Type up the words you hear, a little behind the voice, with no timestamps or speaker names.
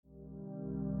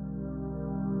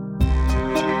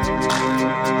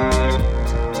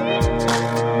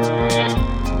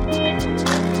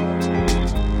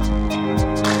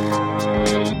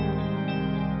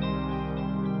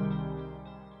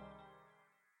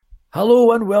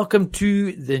Hello and welcome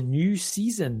to the new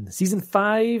season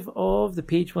 5 of the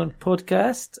Page One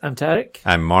podcast. I'm Tarek.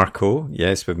 I'm Marco.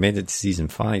 Yes, we've made it to season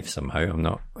 5 somehow. I'm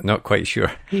not quite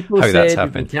sure People how that's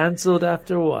happened. People cancelled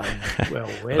after 1. Well,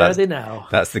 where are they now?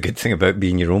 That's the good thing about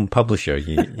being your own publisher.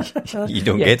 You don't get to be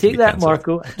cancelled. Take that,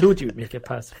 Marco. I told you we'd make it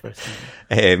past the first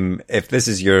season. If this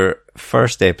is your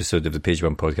first episode of the Page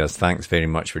One podcast, thanks very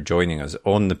much for joining us.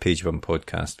 On the Page One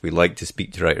podcast, we like to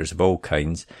speak to writers of all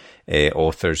kinds.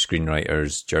 Authors,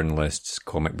 screenwriters, journalists,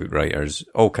 comic book writers,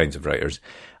 all kinds of writers,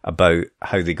 about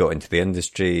how they got into the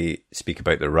industry, speak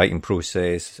about their writing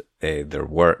process, their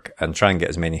work, and try and get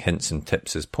as many hints and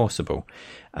tips as possible.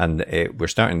 And we're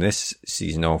starting this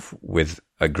season off with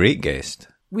a great guest.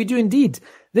 We do indeed.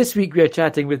 This week we are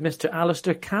chatting with Mr.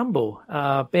 Alastair Campbell,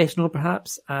 best known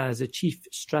perhaps as a chief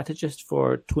strategist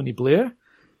for Tony Blair.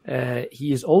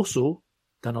 He has also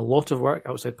done a lot of work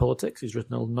outside politics. He's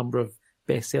written a number of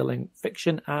best-selling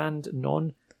fiction and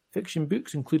non-fiction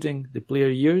books, including The Blair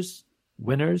Years,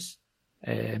 Winners.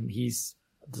 He's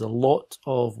does a lot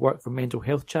of work for mental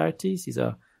health charities. He's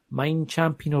a Mind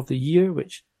Champion of the Year,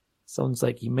 which sounds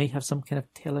like he may have some kind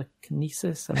of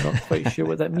telekinesis. I'm not quite sure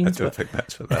what that means. I don't think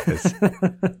that's what that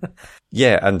is.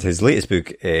 Yeah, and his latest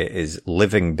book is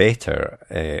Living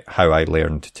Better, How I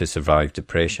Learned to Survive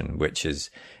Depression, which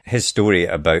is his story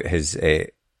about his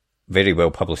very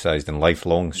well publicised and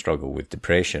lifelong struggle with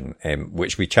depression,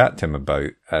 which we chat to him about.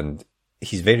 And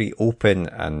he's very open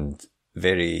and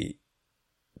very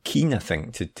keen, I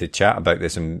think, to chat about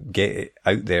this and get it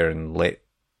out there and let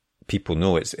people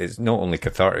know. It's not only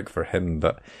cathartic for him,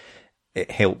 but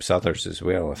it helps others as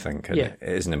well, I think. And it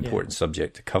is an important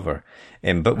subject to cover.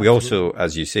 But we also,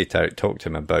 as you say, Tarek, talked to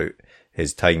him about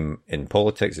his time in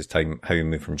politics, his time, how he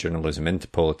moved from journalism into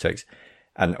politics.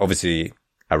 And obviously,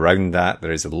 around that,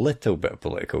 there is a little bit of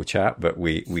political chat, but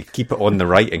we keep it on the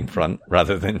writing front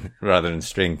rather than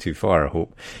straying too far, I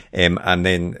hope. And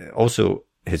then also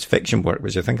his fiction work,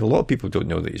 which I think a lot of people don't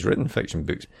know that he's written fiction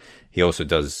books. He also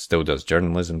still does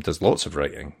journalism, does lots of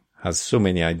writing, has so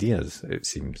many ideas, it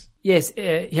seems. Yes,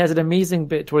 he has an amazing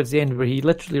bit towards the end where he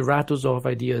literally rattles off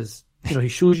ideas. You know, he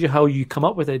shows you how you come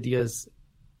up with ideas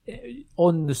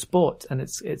on the spot, and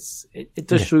it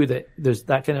does show that there's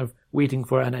that kind of waiting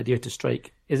for an idea to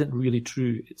strike isn't really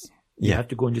true. You have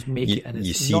to go and just make it, and it's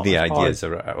you see not the hard. ideas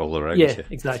are all around you. Yeah,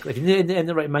 exactly. If you're in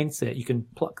the right mindset, you can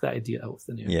pluck that idea out of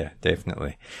thin air. Yeah,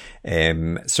 definitely.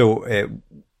 So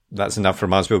that's enough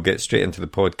from us. We'll get straight into the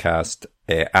podcast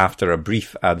after a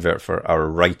brief advert for our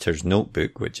writer's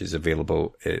notebook, which is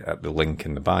available at the link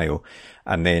in the bio.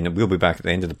 And then we'll be back at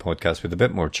the end of the podcast with a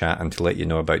bit more chat and to let you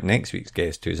know about next week's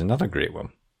guest, who's another great one.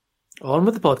 On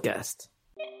with the podcast.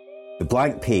 The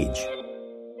blank page.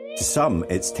 To some,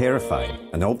 it's terrifying,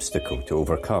 an obstacle to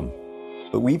overcome.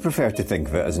 But we prefer to think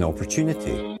of it as an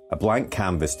opportunity, a blank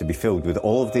canvas to be filled with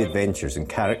all of the adventures and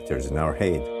characters in our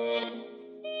head.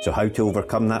 So how to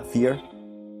overcome that fear?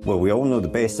 Well, we all know the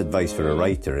best advice for a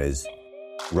writer is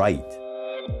write.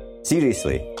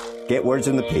 Seriously, get words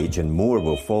on the page and more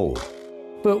will follow.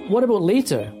 But what about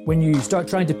later, when you start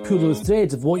trying to pull those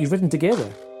threads of what you've written together?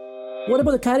 What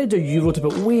about the character you wrote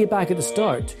about way back at the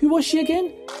start? Who was she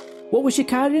again? What was she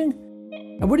carrying?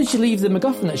 And where did she leave the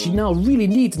MacGuffin that she now really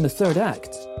needs in the third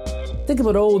act? Think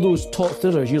about all those top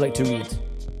thrillers you like to read,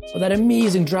 or that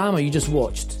amazing drama you just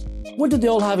watched. What did they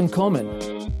all have in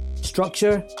common?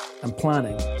 Structure and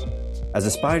planning. As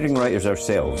aspiring writers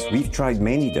ourselves, we've tried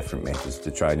many different methods to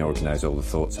try and organise all the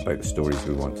thoughts about the stories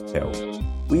we want to tell.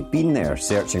 We've been there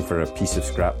searching for a piece of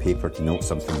scrap paper to note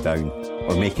something down,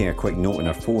 or making a quick note on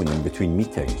our phone in between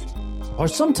meetings. Or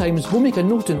sometimes we'll make a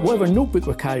note in whatever notebook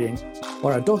we're carrying,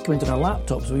 or a document on our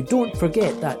laptop so we don't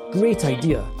forget that great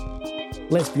idea.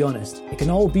 Let's be honest, it can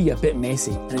all be a bit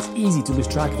messy, and it's easy to lose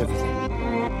track of everything.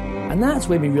 And that's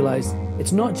when we realise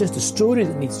it's not just the story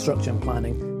that needs structure and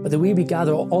planning, but the way we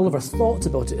gather all of our thoughts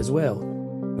about it as well.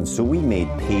 And so we made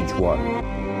Page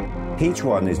One. Page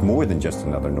One is more than just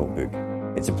another notebook.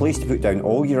 It's a place to put down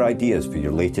all your ideas for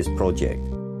your latest project,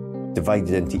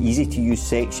 divided into easy-to-use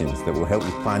sections that will help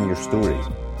you plan your story,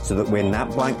 so that when that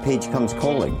blank page comes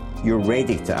calling, you're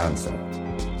ready to answer.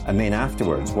 And then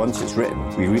afterwards, once it's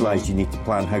written, we realised you need to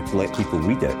plan how to let people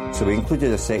read it, so we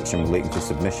included a section relating to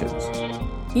submissions.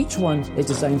 Each one is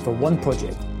designed for one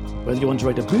project, whether you want to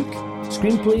write a book,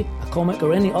 screenplay, a comic,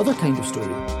 or any other kind of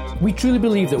story. We truly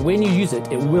believe that when you use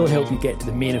it, it will help you get to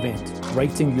the main event,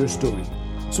 writing your story.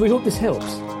 So we hope this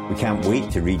helps. We can't wait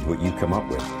to read what you come up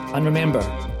with. And remember,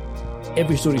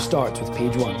 every story starts with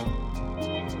page one.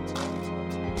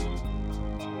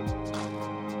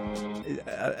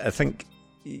 I think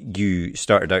you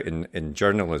started out in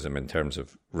journalism in terms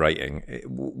of writing.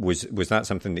 Was that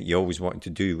something that you always wanted to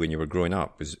do when you were growing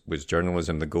up? Was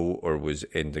journalism the goal, or was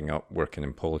ending up working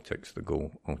in politics the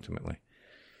goal ultimately?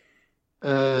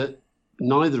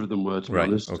 Neither of them were, to be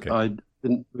honest. Okay. I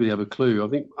didn't really have a clue. I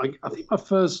think my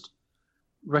first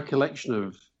recollection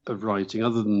of writing,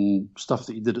 other than stuff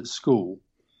that you did at school,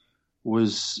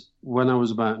 was when I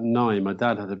was about 9. My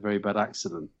dad had a very bad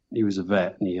accident. He was a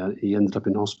vet, and he ended up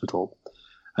in hospital.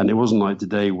 And it wasn't like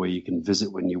today where you can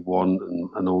visit when you want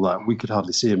and all that. We could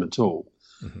hardly see him at all.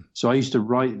 Mm-hmm. So I used to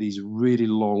write these really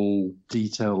long,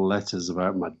 detailed letters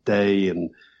about my day, and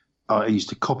I used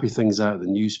to copy things out of the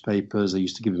newspapers. I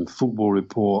used to give him football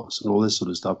reports and all this sort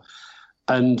of stuff.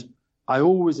 And I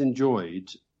always enjoyed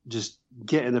just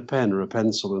getting a pen or a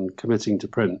pencil and committing to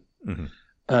print. Mm-hmm.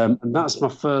 And that's my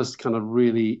first kind of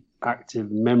really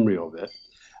active memory of it.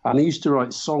 And I used to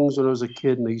write songs when I was a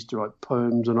kid, and I used to write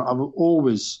poems, and I've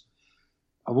always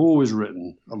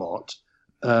written a lot.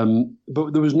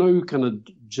 But there was no kind of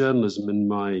journalism in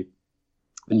my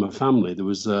family. There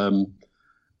was a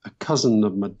cousin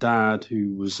of my dad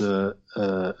who was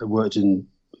worked in,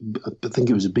 I think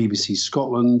it was a BBC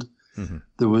Scotland. Mm-hmm.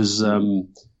 There was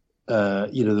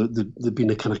there'd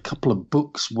been a kind of couple of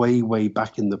books way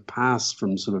back in the past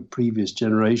from sort of previous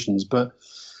generations, but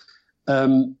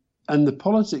and the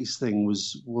politics thing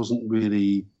wasn't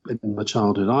really in my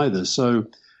childhood either. So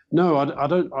no, I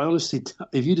don't. I honestly,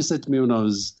 if you'd have said to me when I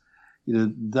was,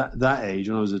 that age,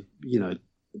 when I was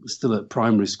still at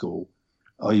primary school,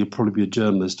 oh, you'll probably be a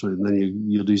journalist, and then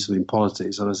you'll do something in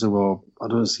politics, and I said, well, I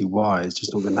don't see why. It's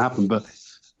just not going to happen. But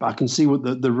I can see what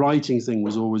the writing thing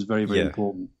was always very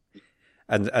important.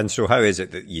 And so, how is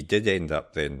it that you did end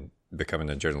up then becoming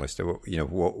a journalist?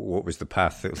 What was the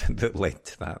path that led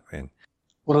to that then?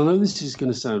 Well, I know this is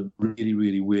going to sound really,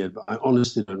 really weird, but I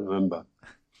honestly don't remember.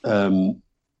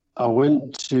 I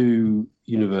went to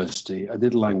university. I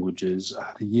did languages. I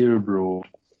had a year abroad.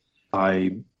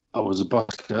 I was a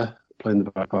busker, playing the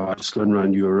bagpipe, just going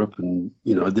around Europe, and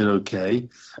I did okay.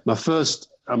 My first,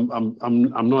 I'm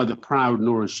neither proud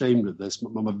nor ashamed of this,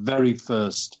 but my very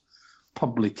first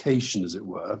publication, as it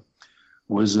were,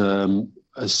 was a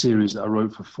series that I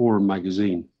wrote for Forum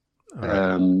magazine.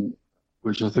 Right.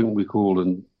 Which I think we call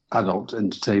an adult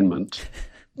entertainment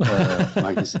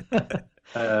magazine.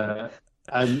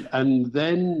 And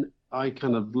then I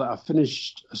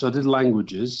finished, so I did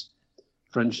languages,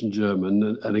 French and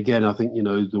German. And again, I think,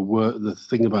 the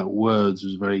thing about words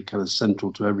was very kind of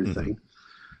central to everything.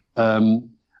 Mm-hmm.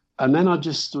 And then I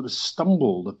just sort of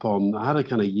stumbled upon, I had a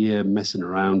kind of year messing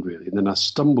around really. And then I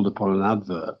stumbled upon an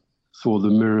advert for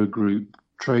the Mirror Group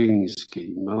training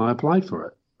scheme, and I applied for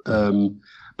it.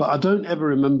 But I don't ever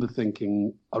remember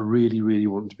thinking I really, really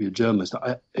want to be a journalist.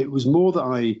 It was more that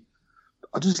I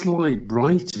just liked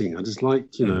writing. I just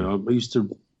liked, I used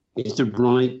to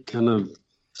write kind of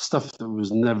stuff that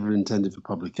was never intended for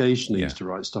publication. I used to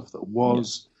write stuff that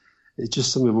was. Yeah. It's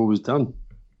just something I've always done.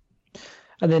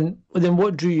 And then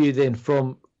what drew you then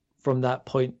from that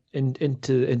point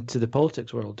into the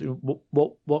politics world?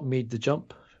 What made the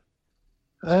jump?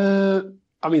 I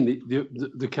mean,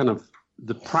 the kind of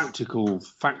the practical,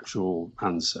 factual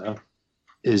answer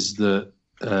is that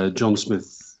John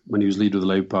Smith, when he was leader of the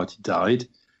Labour Party, died.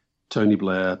 Tony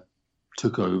Blair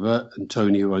took over, and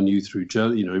Tony, who I knew through,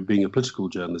 being a political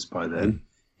journalist by then,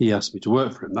 he asked me to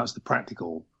work for him. That's the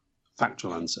practical,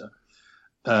 factual answer.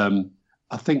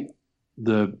 I think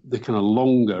the kind of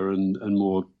longer and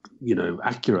more,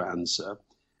 accurate answer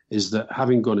is that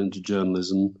having gone into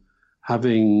journalism,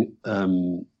 having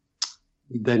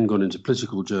then gone into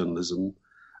political journalism,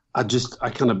 I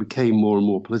kind of became more and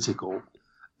more political.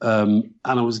 And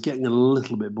I was getting a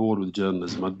little bit bored with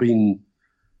journalism. I'd been,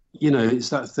 it's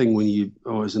that thing when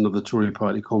it's another Tory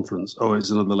party conference. Oh, it's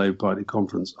another Labour Party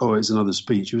conference. Oh, it's another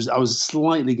speech. I was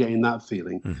slightly getting that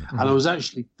feeling. Mm-hmm. And I was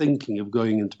actually thinking of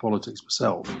going into politics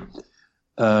myself.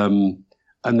 And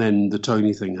then the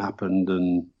Tony thing happened,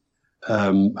 and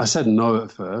I said no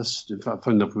at first. In fact,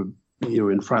 I ended up with,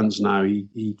 in France now.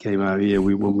 He came out here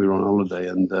when we were on holiday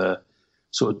and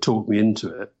sort of talked me into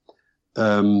it.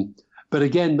 But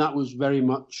again, that was very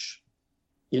much,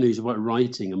 it's about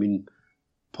writing. I mean,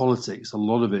 politics, a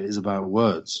lot of it is about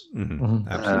words. Mm-hmm. Mm-hmm.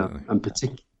 Absolutely. And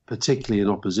particularly in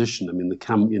opposition. I mean,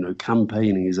 the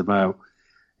campaigning is about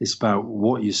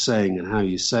what you're saying and how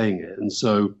you're saying it. And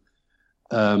so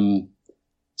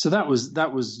that was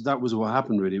what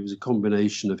happened really. It was a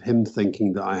combination of him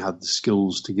thinking that I had the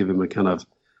skills to give him a kind of,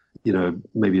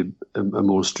 maybe a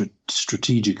more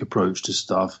strategic approach to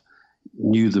stuff.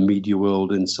 knew the media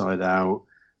world inside out,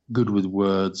 good with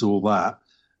words, all that.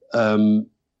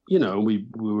 We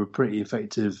were pretty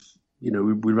effective.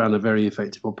 We ran a very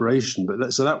effective operation. But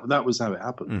that was how it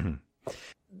happened. Mm-hmm.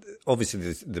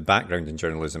 Obviously, the background in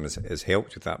journalism has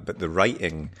helped with that. But the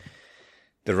writing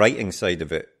side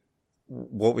of it,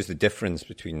 what was the difference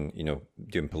between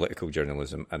doing political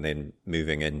journalism and then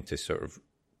moving into sort of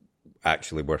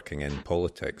actually working in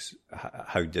politics?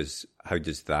 How does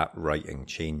that writing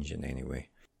change in any way?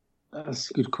 That's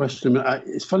a good question.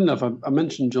 It's funny enough, I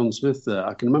mentioned John Smith there.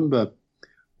 I can remember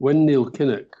when Neil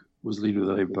Kinnock was leader of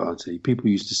the Labour Party, people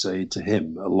used to say to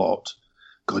him a lot,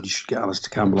 God, you should get Alastair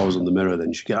Campbell. I was on the Mirror then.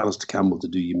 You should get Alastair Campbell to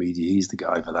do your media. He's the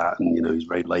guy for that. And, he's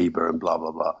very Labour and blah,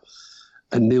 blah, blah.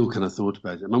 And Neil kind of thought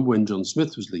about it. I remember when John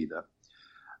Smith was leader,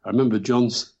 I remember John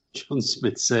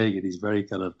Smith saying in his very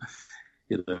kind of,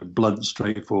 blunt,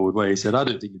 straightforward way, he said, I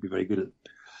don't think you'd be very good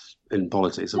in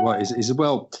politics. He said,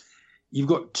 well, you've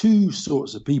got two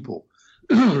sorts of people,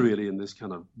 really, in this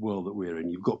kind of world that we're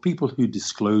in. You've got people who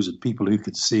disclose and people who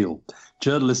conceal.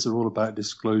 Journalists are all about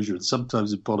disclosure, and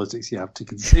sometimes in politics you have to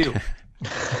conceal.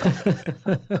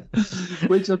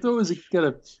 Which I thought was a kind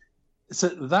of... So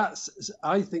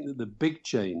I think that the big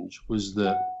change was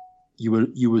that you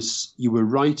were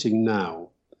writing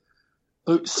now.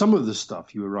 Some of the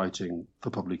stuff you were writing for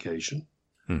publication,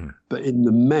 but in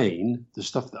the main, the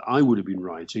stuff that I would have been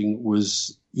writing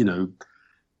was,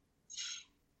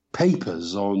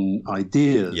 papers on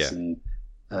ideas and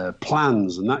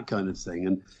plans and that kind of thing.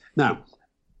 And now,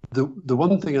 the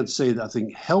one thing I'd say that I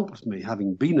think helped me,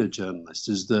 having been a journalist,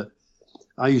 is that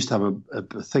I used to have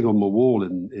a thing on my wall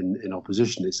in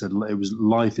opposition. It said it was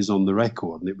life is on the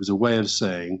record, and it was a way of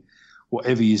saying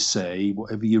whatever you say,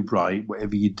 whatever you write,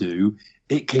 whatever you do,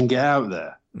 it can get out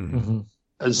there. Mm-hmm.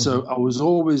 And so I was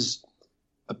always,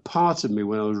 a part of me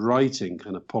when I was writing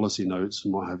kind of policy notes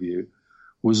and what have you,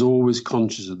 was always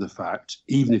conscious of the fact,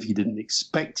 even if you didn't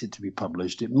expect it to be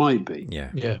published, it might be.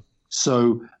 Yeah.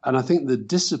 So, and I think the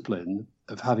discipline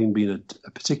of having been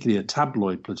particularly a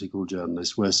tabloid political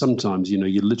journalist, where sometimes,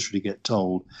 you literally get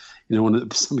told,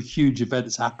 when some huge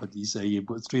event's happened, you say you've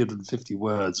got 350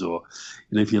 words, or,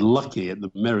 if you're lucky at the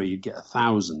Mirror, you get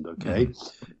 1,000, okay?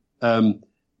 Mm-hmm.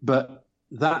 But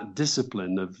that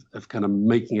discipline of kind of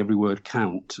making every word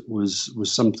count was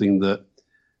something that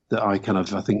I kind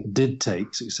of, I think, did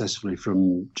take successfully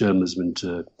from journalism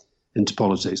into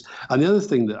politics. And the other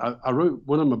thing that I wrote,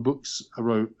 one of my books I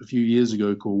wrote a few years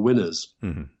ago called Winners,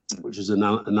 which is an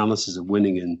analysis of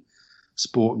winning in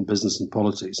sport and business and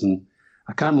politics. And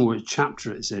I can't remember which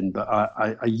chapter it's in, but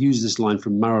I use this line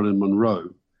from Marilyn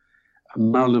Monroe.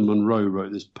 And Marilyn Monroe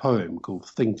wrote this poem called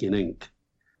Think in Ink.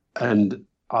 And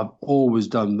I've always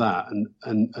done that.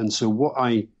 And so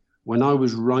when I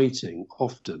was writing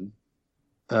often,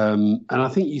 and I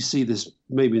think you see this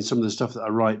maybe in some of the stuff that I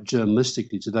write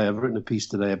journalistically today. I've written a piece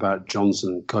today about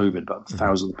Johnson and COVID, about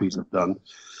 1,000 pieces I've done.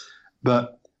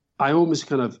 But I almost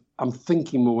I'm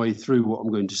thinking my way through what I'm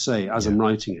going to say as I'm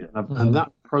writing it. And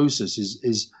that process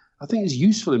is I think is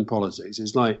useful in politics.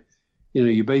 It's like,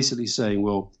 you're basically saying,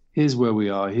 well, here's where we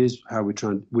are. Here's where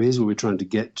we're trying to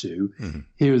get to. Mm-hmm.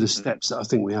 Here are the steps that I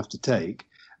think we have to take.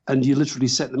 And you literally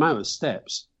set them out as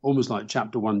steps, almost like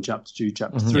chapter 1, chapter 2,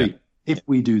 chapter 3. Yeah. If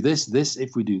we do this,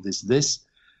 if we do this.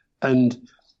 And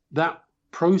that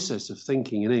process of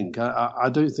thinking in ink, I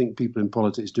don't think people in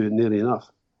politics do it nearly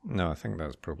enough. No, I think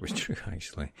that's probably true,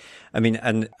 actually. I mean,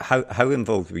 and how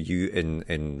involved were you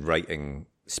in writing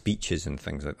speeches and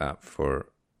things like that for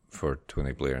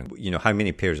Tony Blair? And, how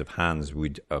many pairs of hands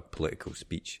would an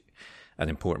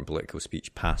important political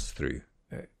speech pass through?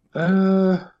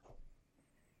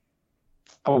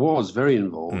 I was very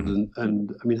involved,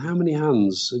 and I mean, how many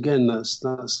hands? Again,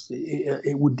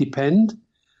 it would depend.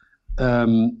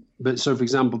 But so, for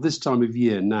example, this time of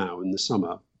year now in the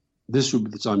summer, this would be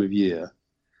the time of year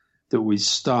that we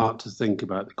start to think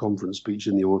about the conference speech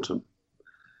in the autumn.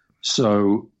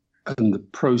 So, and the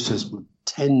process would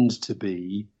tend to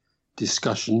be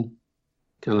discussion,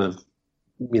 kind of,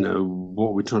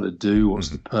 what we're trying to do, what's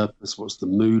the purpose, what's the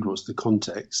mood, what's the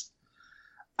context,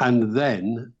 and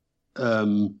then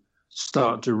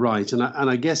start to write. And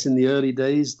I guess in the early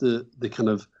days, the kind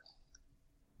of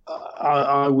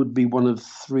I would be one of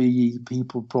 3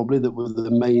 people probably that were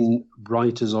the main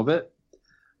writers of it.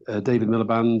 David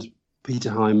Miliband, Peter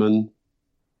Hyman.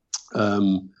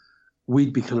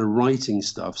 We'd be kind of writing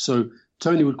stuff. So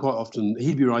Tony would quite often,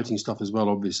 he'd be writing stuff as well,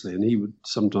 obviously, and he would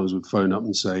sometimes phone up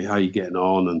and say, how are you getting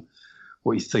on and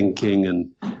what are you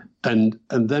thinking? And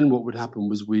then what would happen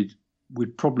was we'd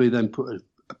probably then put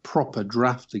a proper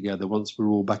draft together once we're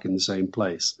all back in the same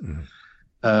place.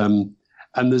 And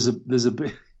there's a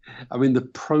bit, I mean, the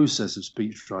process of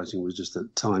speech writing was just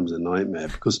at times a nightmare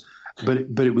but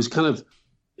it was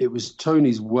it was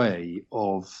Tony's way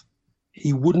of,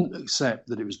 he wouldn't accept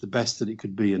that it was the best that it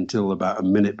could be until about a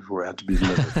minute before it had to be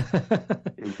delivered.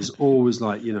 It was always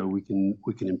like, we can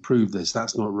improve this.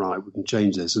 That's not right. We can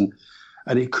change this. And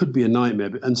it could be a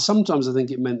nightmare. And sometimes I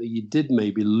think it meant that you did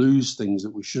maybe lose things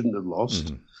that we shouldn't have lost.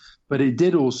 Mm-hmm. But it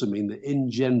did also mean that in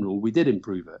general, we did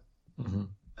improve it. Mm-hmm.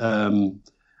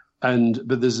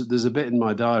 But there's a bit in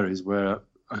my diaries where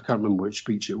I can't remember which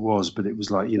speech it was, but it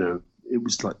was like, it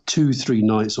was like 2-3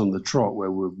 nights on the trot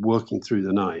where we're working through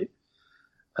the night.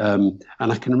 And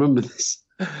I can remember this.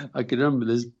 I can remember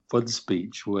this one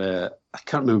speech where I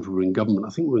can't remember if we were in government. I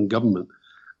think we were in government,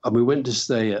 and we went to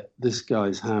stay at this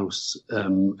guy's house.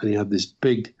 And he had this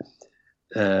big,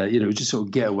 just sort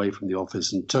of get away from the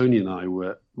office. And Tony and I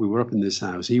were up in this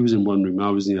house. He was in one room, I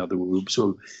was in the other. We were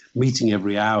sort of meeting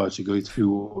every hour to go through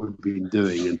what we'd been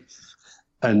doing.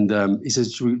 And he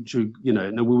says, we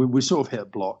sort of hit a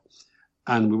block,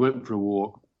 and we went for a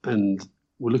walk, and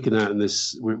we're looking out in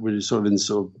this, we're sort of in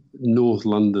sort of North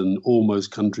London,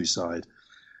 almost countryside,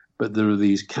 but there are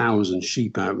these cows and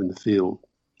sheep out in the field.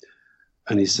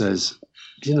 And he says,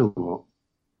 do you know what?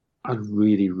 I'd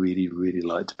really, really, really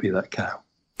like to be that cow.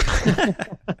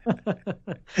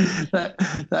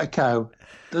 that cow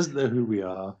doesn't know who we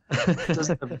are,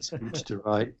 doesn't have a speech to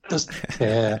write, doesn't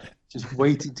care, just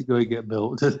waiting to go and get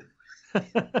milked.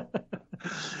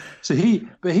 So he's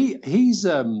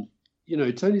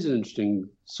Tony's an interesting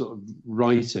sort of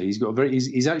writer.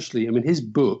 He's actually, I mean, his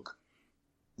book,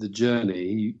 The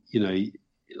Journey, he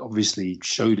obviously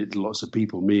showed it to lots of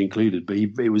people, me included, but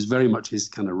it was very much his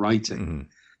kind of writing.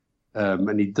 Mm-hmm.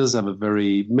 And he does have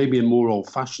maybe a more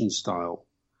old-fashioned style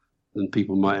than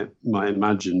people might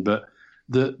imagine. But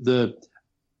the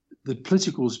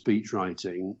political speech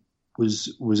writing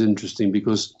was interesting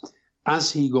because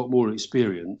as he got more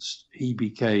experienced, he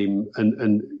became,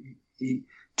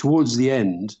 towards the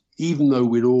end, even though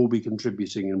we'd all be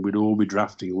contributing and we'd all be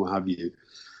drafting and what have you,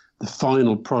 the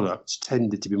final products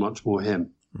tended to be much more him.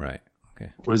 Right.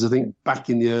 Okay. Whereas I think back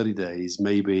in the early days,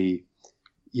 maybe,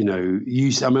 I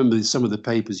remember some of the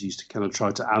papers used to kind of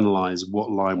try to analyze what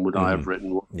line would I have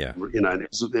written. And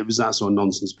it was that sort of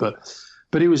nonsense. But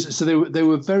it was, so they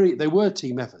were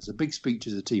team efforts. A big speech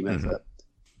is a team effort.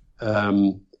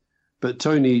 But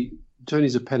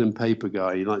Tony's a pen and paper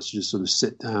guy. He likes to just sort of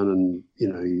sit down and,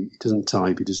 he doesn't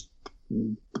type. He just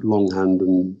longhand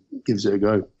and gives it a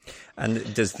go.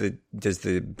 And does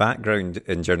the background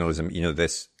in journalism,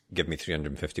 this, give me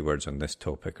 350 words on this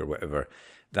topic or whatever,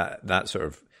 that sort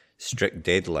of strict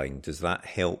deadline, does that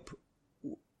help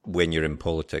when you're in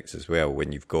politics as well,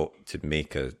 when you've got to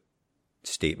make a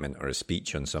statement or a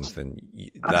speech on something,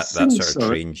 that sort of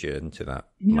trains you into that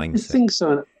mindset? I think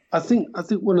so. I think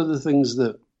one of the things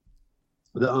that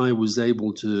I was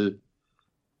able to,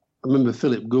 I remember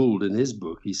Philip Gould in his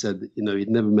book, he said that, he'd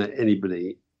never met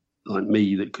anybody like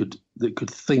me that could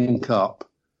think up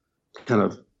kind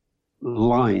of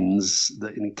lines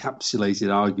that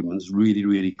encapsulated arguments really,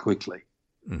 really quickly.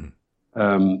 Mm-hmm.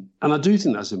 And I do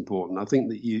think that's important. I think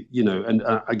that and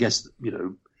I guess,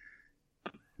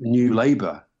 New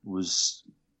Labour was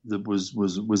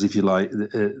if you like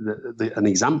an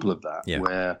example of that,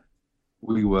 where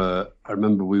I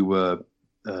remember we were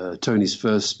Tony's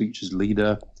first speech as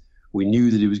leader. We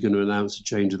knew that he was going to announce a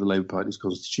change of the Labour Party's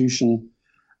constitution,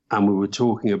 and we were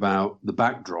talking about the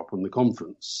backdrop on the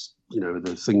conference,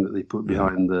 the thing that they put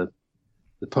behind the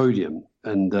podium,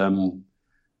 and the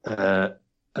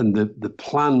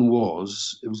plan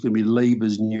was it was going to be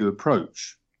Labour's new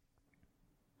approach,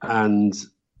 and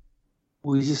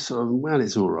we just sort of, well,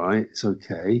 it's all right, it's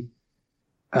okay.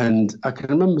 And I can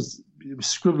remember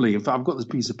scribbling. In fact, I've got this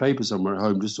piece of paper somewhere at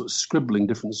home, just sort of scribbling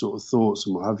different sort of thoughts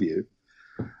and what have you.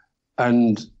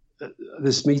 And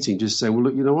this meeting just saying, well,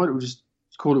 look, you know what? We'll just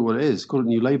call it what it is. Call it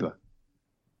New Labour.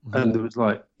 Mm-hmm. And there was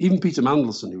like, even Peter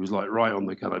Mandelson, who was like right on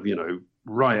the kind of,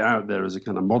 right out there as a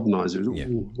kind of modernizer.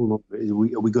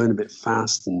 Are we going a bit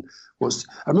fast? And I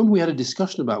remember we had a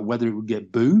discussion about whether it would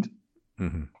get booed.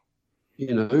 Mm-hmm.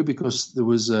 Because there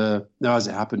was now as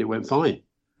it happened, it went fine.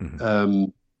 Mm-hmm.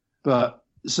 But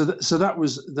so that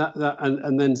was that,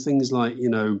 and then things like,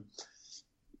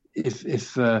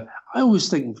 if I always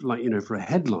think like, for a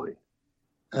headline,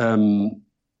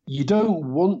 you don't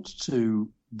want to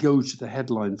go to the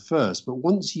headline first, but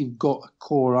once you've got a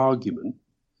core argument,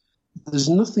 there's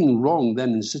nothing wrong then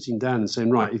in sitting down and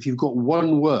saying, right, if you've got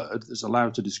one word that's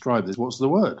allowed to describe this, what's the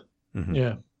word? Mm-hmm.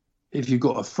 Yeah. If you've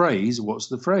got a phrase, what's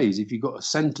the phrase? If you've got a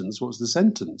sentence, what's the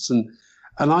sentence? And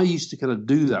I used to kind of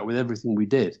do that with everything we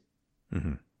did.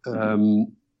 Mm-hmm.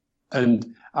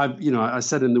 And I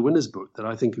said in the winner's book that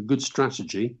I think a good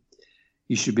strategy,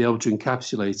 you should be able to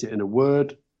encapsulate it in a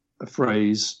word, a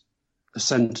phrase, a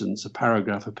sentence, a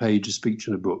paragraph, a page, a speech,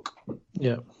 and a book.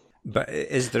 Yeah. But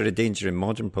is there a danger in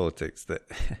modern politics that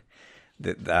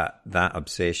that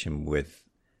obsession with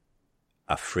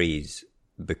a phrase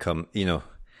become,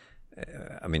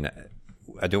 I mean,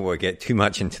 I don't want to get too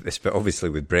much into this, but obviously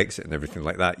with Brexit and everything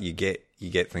like that, you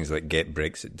get things like "get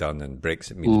Brexit done" and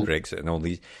 "Brexit means Brexit" and all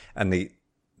these, and they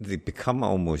become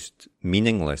almost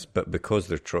meaningless. But because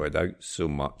they're trotted out so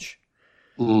much,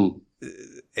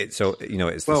 it's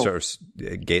the sort of,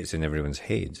 it gets in everyone's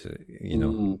heads.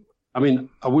 I mean,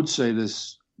 I would say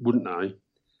this, wouldn't I?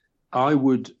 I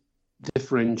would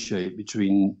differentiate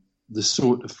between the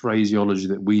sort of phraseology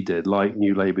that we did, like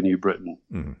New Labour, New Britain.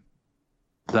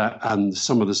 That and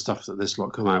some of the stuff that this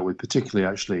lot come out with, particularly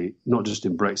actually not just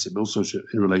in Brexit, but also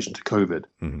in relation to COVID.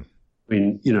 I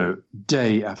mean,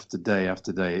 day after day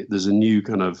after day, there's a new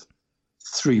kind of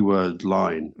 3-word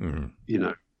line.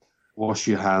 Wash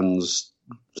your hands,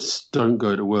 don't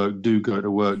go to work, do go to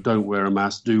work, don't wear a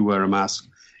mask, do wear a mask.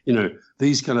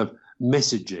 These kind of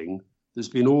messaging that's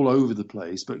been all over the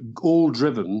place, but all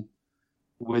driven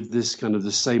with this kind of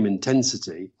the same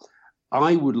intensity.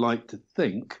 I would like to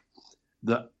think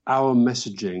that our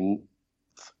messaging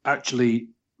actually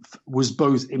was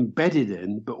both embedded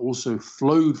in, but also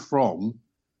flowed from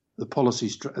the policy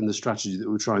and the strategy that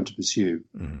we're trying to pursue.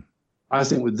 I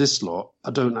think with this lot, I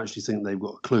don't actually think they've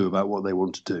got a clue about what they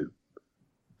want to do,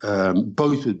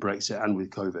 both with Brexit and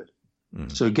with COVID.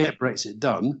 So get Brexit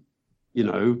done,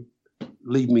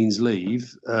 leave means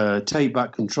leave, take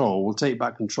back control. Well, take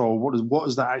back control. What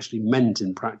has that actually meant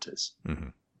in practice?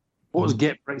 What does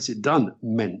get Brexit done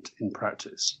meant in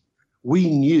practice? We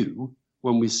knew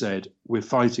when we said we're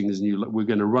fighting we're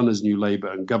going to run as New Labour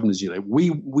and govern as New Labour.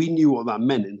 We knew what that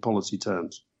meant in policy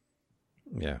terms.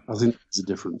 Yeah, I think there's a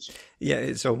difference. Yeah,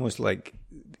 it's almost like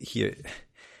here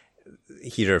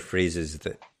are phrases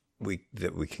that we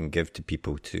can give to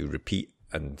people to repeat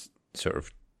and sort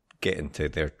of get into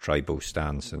their tribal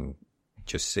stance and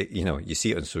just say, you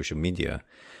see it on social media.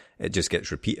 It just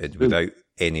gets repeated without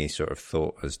any sort of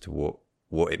thought as to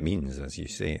what it means, as you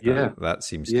say. Yeah. That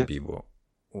seems to be what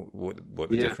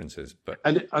the difference is. But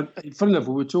funny enough,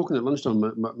 we were talking at lunchtime.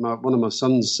 One of my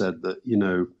sons said that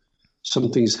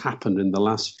something's happened in the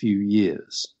last few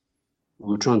years. We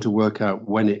were trying to work out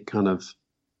when it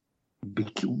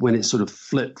sort of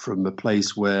flipped from a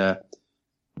place where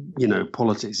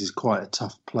politics is quite a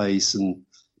tough place and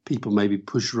people maybe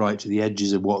push right to the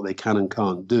edges of what they can and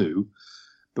can't do.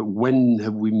 But when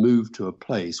have we moved to a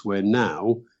place where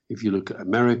now, if you look at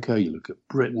America, you look at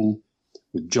Britain,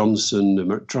 with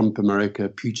Johnson, Trump America,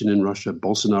 Putin in Russia,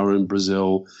 Bolsonaro in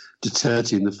Brazil,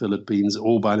 Duterte in the Philippines,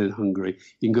 Orban in Hungary,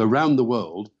 you can go around the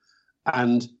world,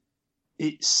 and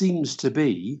it seems to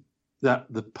be that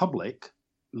the public,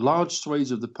 large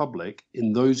swathes of the public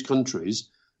in those countries,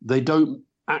 they don't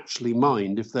actually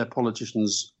mind if their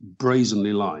politicians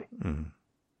brazenly lie.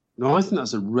 Now, I think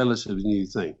that's a relatively new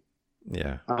thing.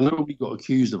 Yeah, I know we got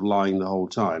accused of lying the whole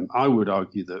time. I would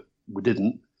argue that we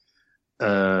didn't.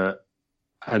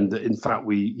 And in fact,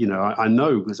 I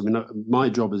know, because my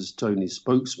job as Tony's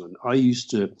spokesman, I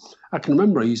can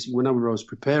remember whenever I was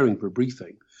preparing for a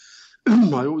briefing,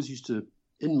 I always used to,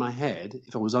 in my head,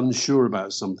 if I was unsure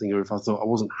about something or if I thought I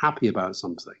wasn't happy about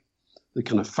something, the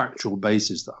kind of factual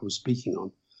basis that I was speaking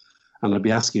on, and I'd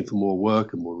be asking for more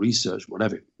work and more research,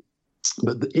 whatever.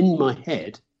 But in my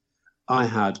head, I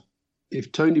had,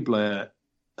 if Tony Blair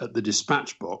at the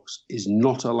dispatch box is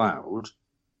not allowed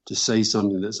to say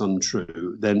something that's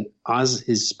untrue, then as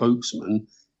his spokesman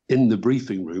in the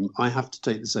briefing room, I have to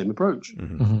take the same approach.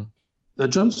 Now,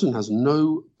 Johnson has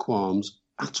no qualms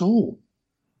at all.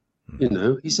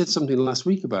 He said something last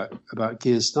week about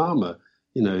Keir Starmer.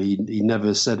 He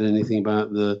never said anything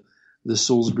about the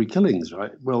Salisbury killings,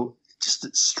 right? Well,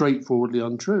 just straightforwardly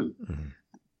untrue.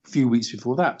 A few weeks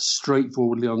before that,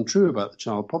 straightforwardly untrue about the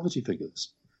child poverty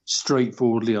figures.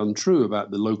 Straightforwardly untrue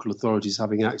about the local authorities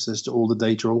having access to all the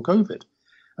data on COVID.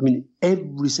 I mean,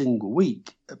 every single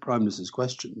week at Prime Minister's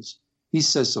Questions, he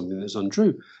says something that's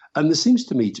untrue. And there seems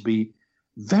to me to be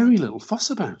very little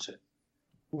fuss about it.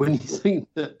 When you think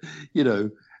that,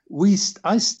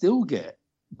 I still get,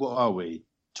 what are we,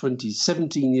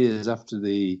 17 years after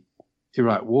the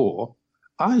Iraq War,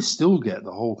 I still get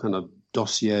the whole kind of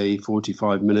dossier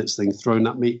 45 minutes thing thrown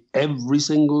at me every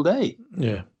single day.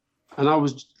 Yeah. And I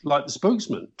was like the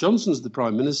spokesman. Johnson's the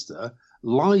Prime Minister,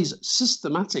 lies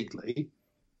systematically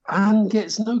and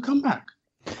gets no comeback.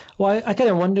 Well, I kind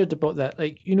of wondered about that.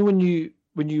 Like, when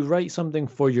you write something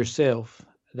for yourself,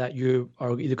 that you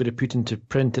are either going to put into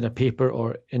print in a paper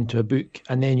or into a book,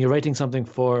 and then you're writing something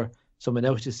for someone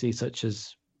else to say, such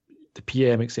as the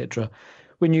PM, etc.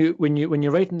 When you're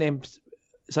writing them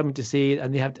something to say,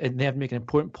 and they have to make an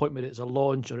important point, whether it's a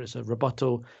launch or it's a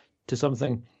rebuttal to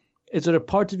something, is there a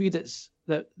part of you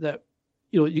that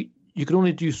you can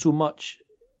only do so much?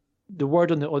 The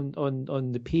word on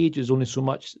the page is only so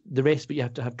much. The rest of it, you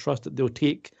have to have trust that they'll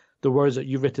take the words that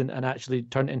you've written and actually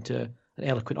turn it into an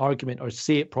eloquent argument or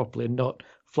say it properly and not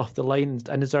fluff the lines.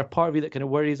 And is there a part of you that kind of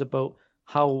worries about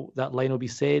how that line will be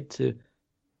said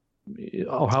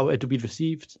or how it will be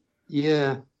received?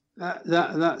 Yeah,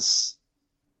 that's.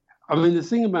 I mean, the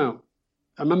thing about,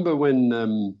 I remember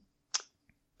when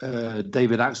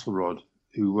David Axelrod,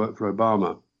 who worked for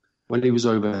Obama, when he was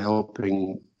over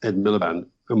helping Ed Miliband,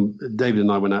 David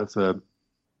and I went out for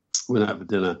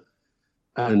dinner,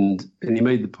 and he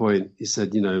made the point. He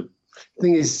said, the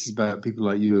thing is about people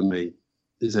like you and me,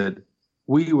 he said,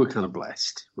 we were kind of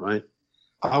blessed, right?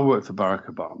 I worked for Barack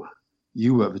Obama.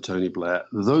 You work for Tony Blair.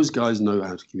 Those guys know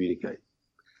how to communicate.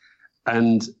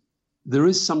 And there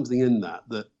is something in that,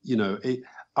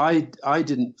 I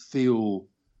didn't feel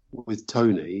with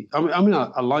Tony.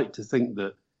 I like to think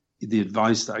that the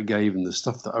advice that I gave and the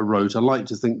stuff that I wrote, I like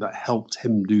to think that helped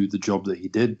him do the job that he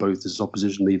did, both as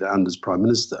opposition leader and as prime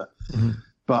minister. Mm-hmm.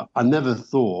 But I never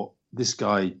thought this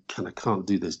guy kind of can't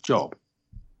do this job.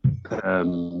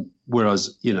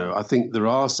 Whereas, I think there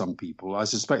are some people, I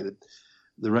suspect that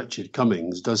the wretched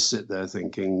Cummings does sit there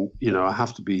thinking, I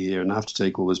have to be here and I have to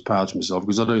take all this power to myself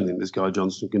because I don't think this guy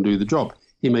Johnson can do the job.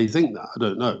 He may think that, I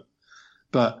don't know.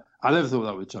 But I never thought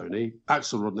that with Tony.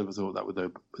 Axelrod never thought that with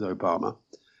Obama.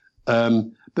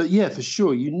 But yeah, for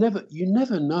sure, you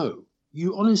never know.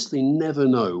 You honestly never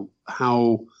know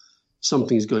how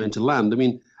something's going to land. I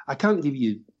mean, I can't give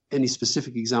you any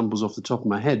specific examples off the top of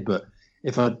my head, but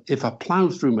if I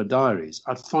plowed through my diaries,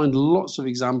 I'd find lots of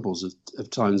examples of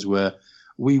times where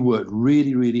we worked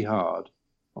really, really hard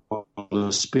on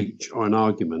a speech or an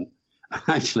argument.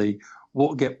 Actually,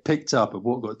 what get picked up and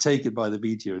what got taken by the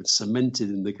media and cemented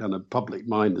in the kind of public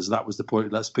mind as that was the point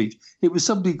of that speech, it was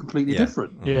something completely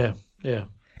different. Yeah, yeah.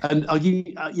 And I'll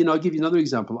give you another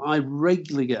example. I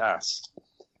regularly get asked,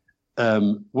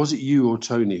 was it you or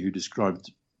Tony who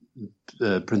described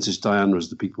Princess Diana as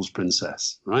the people's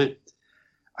princess, right?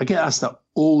 I get asked that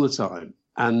all the time.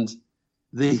 And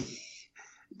the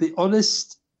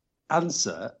honest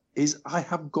answer is I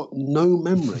have got no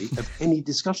memory of any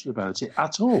discussion about it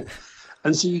at all.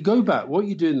 And so you go back, what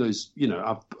you do in those,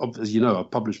 as you know,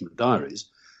 I've published my diaries.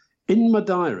 In my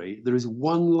diary, there is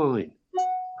one line,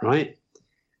 right?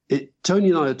 Tony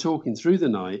and I are talking through the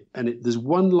night, and there's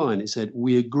one line. It said,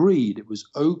 we agreed it was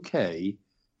okay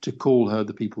to call her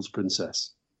the people's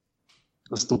princess.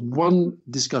 That's the one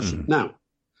discussion. Now,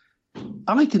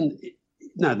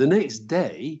 the next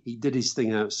day, he did his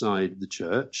thing outside the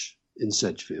church in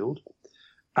Sedgefield.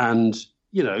 And,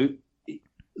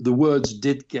 the words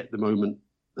did get the moment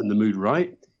and the mood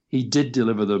right. He did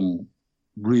deliver them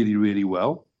really, really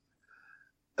well.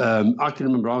 I can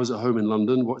remember I was at home in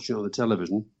London watching it on the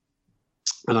television.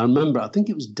 And I remember, I think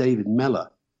it was David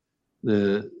Mellor,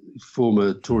 the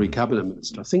former Tory cabinet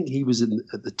minister. I think he was at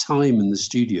the time in the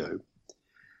studio.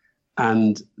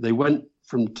 And they went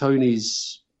from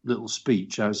Tony's little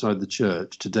speech outside the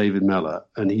church to David Mellor,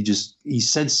 and he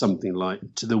said something like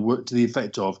to the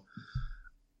effect of,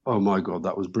 "Oh my God,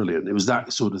 that was brilliant." It was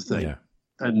that sort of thing. Yeah.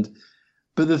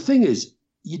 But the thing is,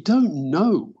 you don't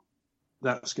know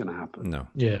that's going to happen. No.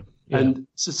 Yeah. And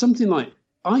so something like,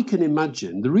 I can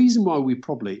imagine the reason why we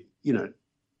probably,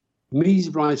 me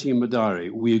writing in my diary,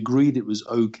 we agreed it was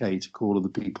okay to call her the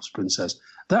people's princess.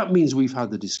 That means we've had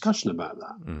the discussion about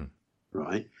that,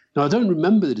 right? Now, I don't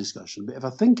remember the discussion, but if I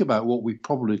think about what we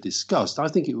probably discussed, I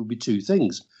think it would be two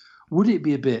things. Would it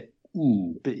be a bit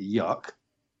yuck?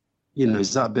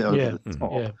 Is that a bit over the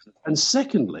top? Yeah. And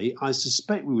secondly, I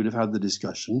suspect we would have had the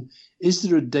discussion, is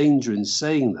there a danger in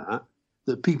saying that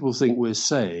people think we're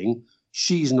saying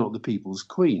she's not the people's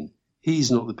queen,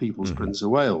 he's not the people's Prince of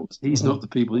Wales, he's not the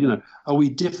people, are we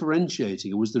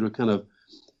differentiating, or was there a kind of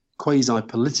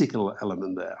quasi-political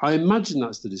element there? I imagine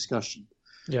that's the discussion.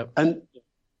 Yeah. And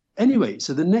anyway,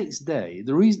 so the next day,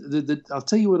 the reason I'll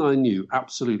tell you when I knew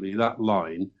absolutely that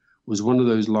line was one of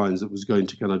those lines that was going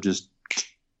to kind of just,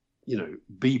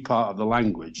 be part of the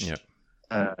language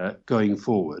going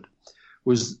forward,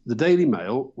 was the Daily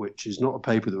Mail, which is not a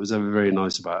paper that was ever very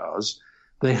nice about us.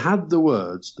 They had the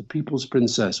words, the people's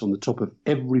princess, on the top of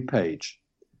every page,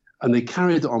 and they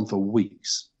carried it on for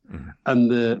weeks. And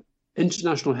the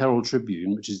International Herald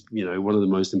Tribune, which is, one of the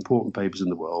most important papers in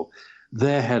the world,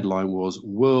 their headline was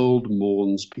 "World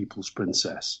Mourns People's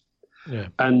Princess,"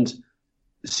 and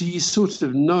so you sort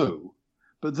of know.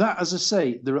 But that, as I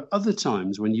say, there are other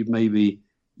times when you've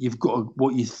got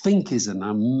what you think is an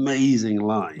amazing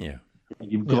line. Yeah.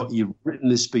 You've written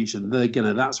this speech and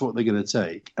that's what they're gonna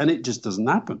take, and it just doesn't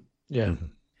happen. Yeah. Mm-hmm.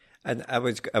 And I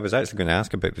was actually going to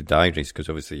ask about the diaries, because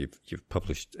obviously you've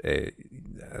published, I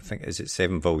think, is it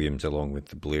 7 volumes along with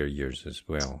the Blair years as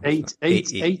well? Eight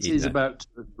is about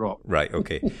to drop. Right.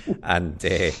 Okay. And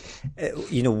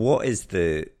what is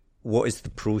the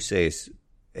process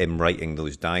in writing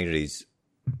those diaries?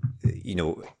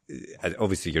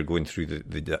 Obviously you're going through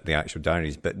the actual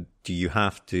diaries, but do you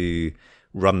have to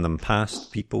run them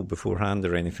past people beforehand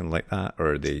or anything like that,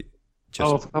 or are they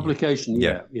just... for publication?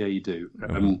 Yeah, you do.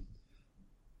 Mm-hmm.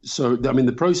 So, I mean,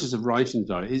 the process of writing the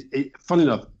diary, funny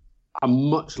enough, I'm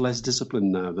much less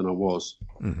disciplined now than I was.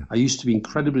 Mm-hmm. I used to be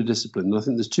incredibly disciplined, and I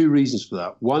think there's 2 reasons for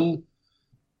that. One,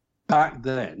 back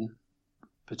then,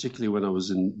 particularly when I was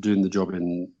doing the job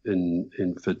in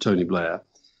for Tony Blair,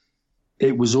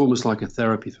 it was almost like a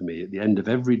therapy for me. At the end of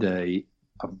every day,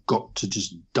 I've got to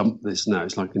just dump this now.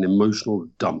 It's like an emotional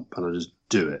dump, and I just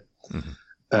do it.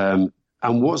 Mm-hmm.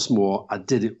 And what's more, I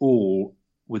did it all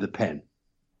with a pen.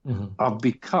 Mm-hmm. I've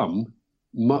become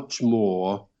much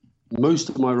more. Most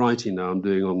of my writing now I'm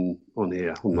doing on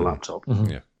here on the laptop,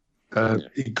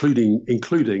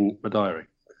 including my diary.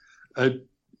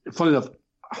 Funny enough,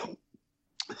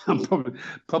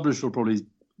 publisher will probably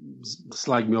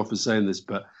slag me off for saying this,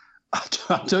 but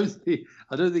I don't think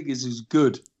it's as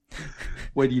good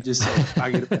when you just sort of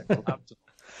bang it on the laptop.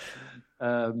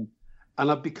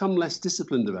 And I've become less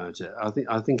disciplined about it. I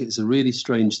think it's a really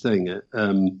strange thing.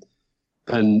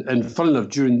 And funnily enough,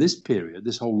 during this period,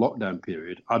 this whole lockdown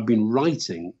period, I've been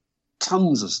writing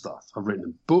tons of stuff. I've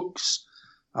written books.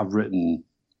 I wrote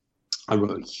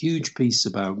a huge piece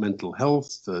about mental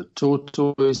health for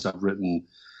Tortoise.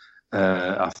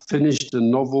 I finished a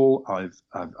novel. I've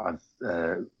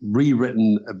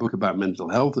rewritten a book about mental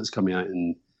health that's coming out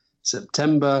in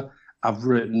September. I've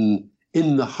written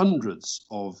in the hundreds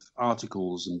of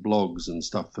articles and blogs and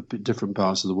stuff for different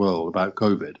parts of the world about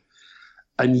COVID.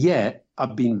 And yet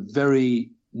I've been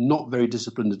not very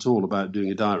disciplined at all about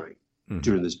doing a diary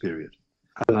during this period.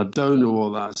 And I don't know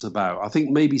what that's about. I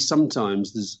think maybe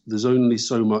sometimes there's only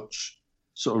so much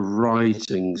sort of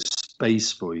writing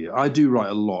space for you. I do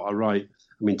write a lot.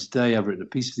 Today I've written a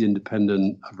piece for The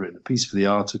Independent. I've written a piece for the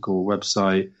article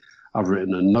website. I've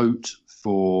written a note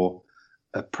for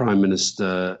a Prime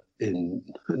Minister in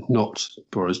not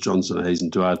Boris Johnson or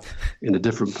Hazen to add, in a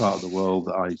different part of the world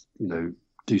that I,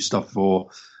 do stuff for.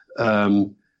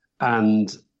 And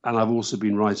I've also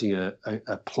been writing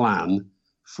a plan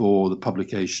for the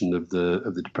publication of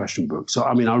the depression book. So,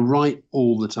 I write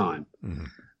all the time.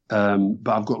 Mm-hmm.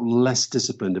 But I've got less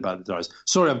disciplined about the diaries.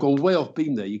 Sorry, I've gone way off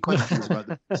beam there. Your question was about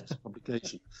the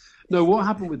publication. No, what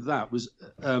happened with that was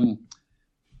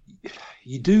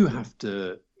you do have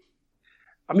to...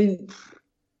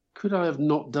 could I have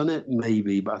not done it?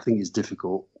 Maybe, but I think it's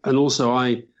difficult. And also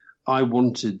I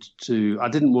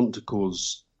didn't want to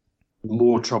cause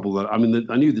more trouble. I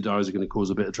knew the diaries were going to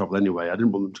cause a bit of trouble anyway. I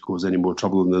didn't want them to cause any more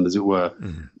trouble than, as it were,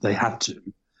 they had to.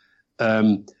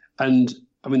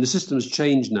 The system's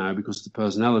changed now because the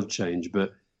personnel have changed,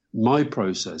 but my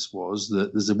process was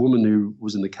that there's a woman who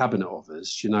was in the Cabinet Office.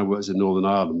 She now works in Northern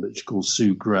Ireland, but she's called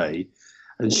Sue Gray,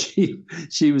 and she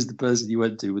was the person you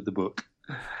went to with the book.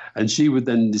 And she would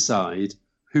then decide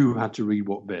who had to read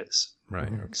what bits. Right.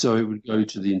 Okay. So it would go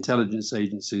to the intelligence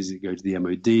agencies, it would go to the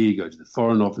MOD, it would go to the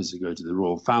Foreign Office, it would go to the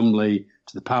Royal Family,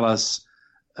 to the Palace.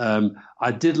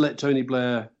 I did let Tony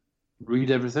Blair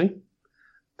read everything.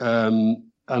 And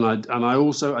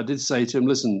I did say to him,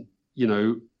 listen,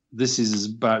 this is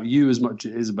about you as much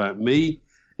as it is about me.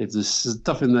 If there's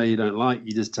stuff in there you don't like,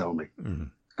 you just tell me. Mm-hmm.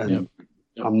 And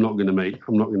I'm not going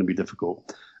to be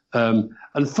difficult.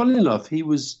 And funnily enough, he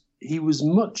was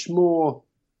much more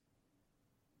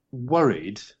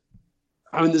worried.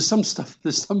 There's some stuff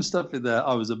in there.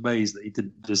 I was amazed that he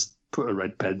didn't just put a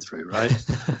red pen through, right?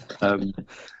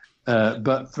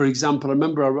 But for example, I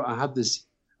remember I had this,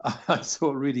 I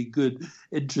thought, really good,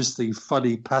 interesting,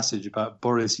 funny passage about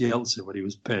Boris Yeltsin when he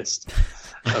was pissed.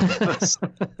 And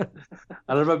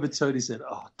I remember Tony said,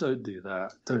 "Oh, don't do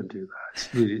that.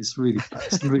 It's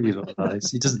really not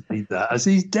nice. He doesn't need that. As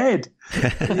he's dead."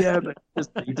 Yeah, but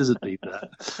he doesn't need that.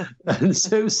 And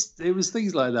so it was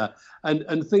things like that,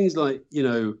 and things like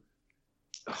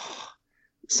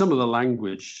some of the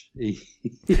language. Am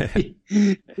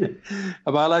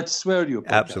I allowed to swear in your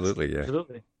podcast? Absolutely, yeah.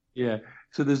 Absolutely. Yeah.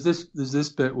 So there's this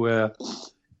bit where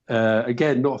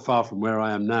again, not far from where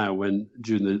I am now, when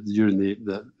during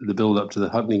the build up to the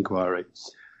Hutton inquiry,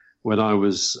 when I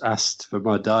was asked for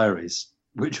my diaries,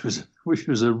 which was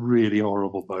a really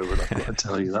horrible moment. I've got to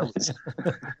tell you,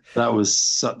 that was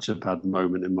such a bad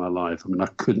moment in my life. I mean, I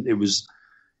couldn't. It was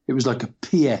like a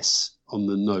PS on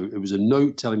the note. It was a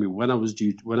note telling me when I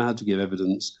had to give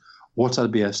evidence, what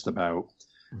I'd be asked about,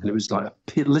 and it was like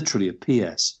literally a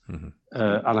PS. Mm-hmm.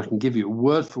 And I can give you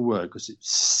word for word because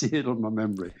it's seared on my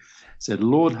memory. It said,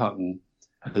 Lord Hutton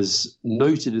has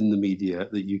noted in the media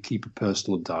that you keep a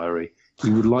personal diary. He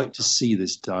would like to see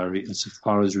this diary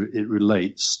insofar as it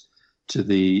relates to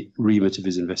the remit of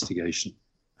his investigation.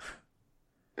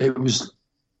 It was,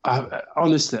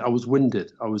 honestly, I was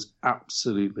winded. I was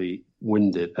absolutely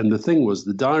winded. And the thing was,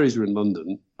 the diaries were in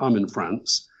London. I'm in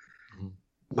France.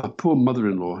 My poor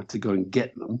mother-in-law had to go and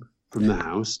get them from the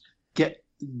house,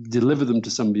 deliver them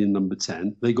to somebody in number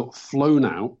 10. They got flown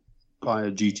out by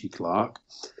a duty clerk.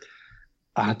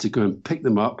 I had to go and pick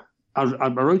them up. I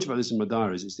wrote about this in my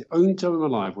diaries. It's the only time in my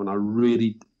life when I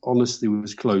really honestly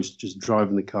was close to just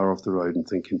driving the car off the road and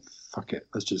thinking, fuck it,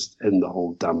 let's just end the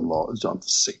whole damn lot. I'm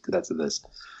sick to death of this.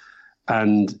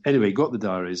 And anyway, got the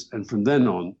diaries. And from then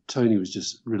on, Tony was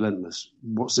just relentless.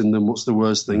 What's in them? What's the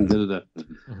worst thing?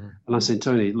 Mm-hmm. And I said,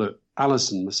 Tony, look,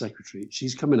 Alison, my secretary,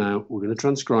 she's coming out. We're going to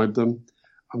transcribe them.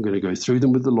 I'm going to go through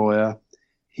them with the lawyer.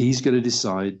 He's going to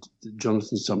decide.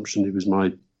 Jonathan Sumption, who was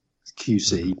my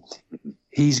QC,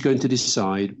 he's going to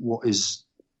decide what is,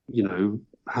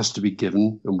 has to be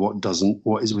given and what doesn't,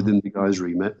 what is within the guy's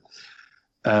remit.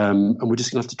 And we're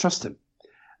just going to have to trust him.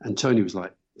 And Tony was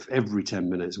like, every 10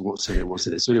 minutes, what's in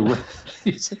it? So anyway,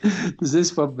 there's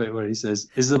this one bit where he says,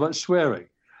 is there much swearing?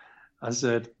 I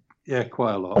said, yeah,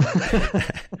 quite a lot.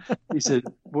 He said,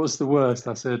 what's the worst?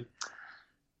 I said,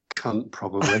 cunt,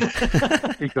 probably.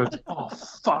 He goes, oh,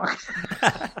 fuck.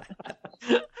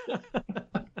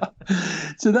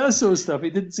 So that sort of stuff he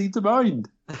didn't seem to mind,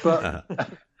 but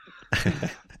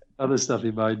other stuff he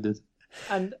minded.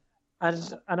 And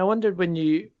I wondered when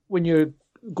you're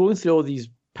going through all these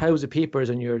piles of papers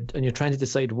and you're trying to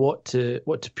decide what to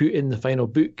put in the final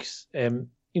books,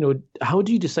 how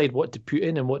do you decide what to put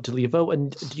in and what to leave out?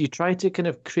 And do you try to kind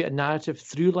of create a narrative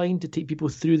through line to take people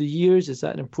through the years? Is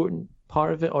that an important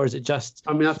part of it, or is it just?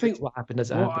 I mean, I think what happened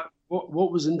as it happened.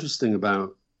 What was interesting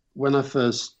about when I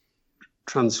first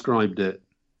transcribed it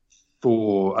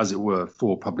for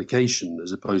publication,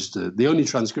 as opposed to the only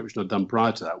transcription I'd done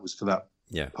prior to that was for that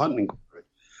Hutton inquiry.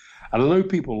 And I know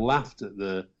people laughed at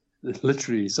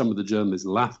literally some of the journalists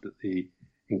laughed at the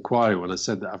inquiry when I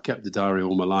said that I've kept the diary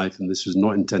all my life and this was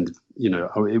not intended,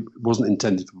 it wasn't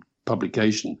intended for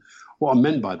publication. What I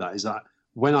meant by that is that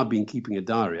when I've been keeping a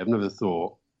diary, I've never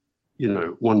thought,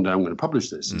 one day I'm going to publish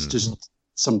this. It's just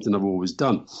something I've always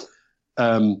done.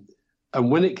 And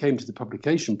when it came to the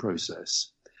publication process,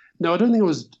 no, I don't think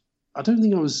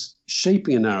I was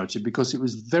shaping a narrative, because it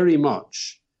was very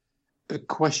much a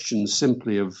question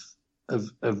simply of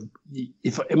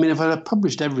if I had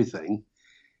published everything,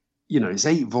 it's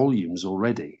 8 volumes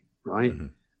already, right?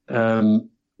 Mm-hmm.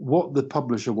 What the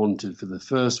publisher wanted for the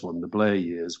first one, the Blair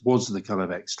Years, was the kind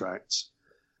of extracts,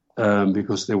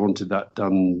 because they wanted that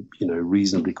done,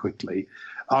 reasonably quickly.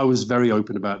 I was very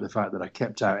open about the fact that I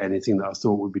kept out anything that I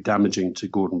thought would be damaging to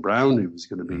Gordon Brown, who was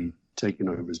going to be taking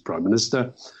over as Prime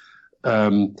Minister.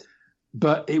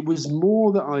 But it was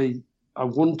more that I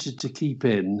wanted to keep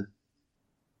in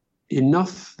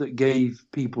enough that gave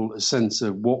people a sense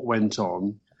of what went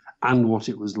on and what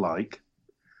it was like.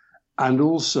 And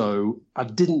also, I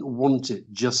didn't want it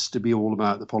just to be all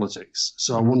about the politics.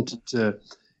 So I wanted to,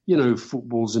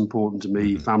 football's important to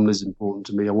me, family's important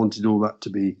to me. I wanted all that to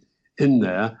be in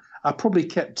there. I probably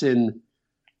kept in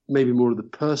maybe more of the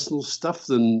personal stuff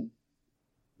than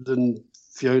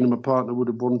Fiona, my partner, would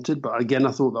have wanted. But again,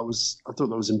 I thought that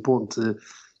was important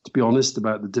to be honest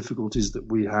about the difficulties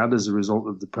that we had as a result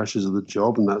of the pressures of the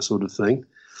job and that sort of thing.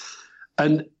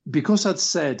 And because I'd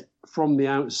said from the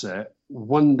outset,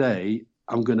 one day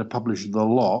I'm going to publish the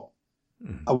lot,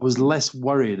 I was less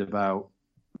worried about,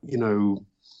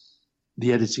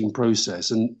 the editing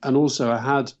process. And also I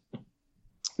had,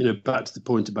 back to the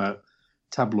point about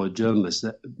tabloid journalists,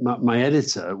 that my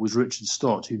editor was Richard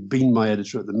Stott, who'd been my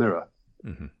editor at the Mirror.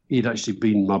 Mm-hmm. He'd actually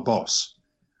been my boss.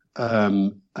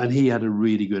 And he had a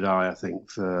really good eye, I think,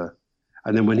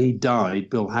 and then when he died,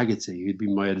 Bill Haggerty, who'd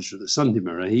been my editor at the Sunday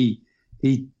Mirror, he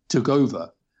took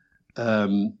over,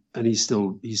 and he's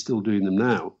still doing them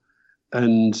now.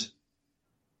 And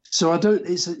so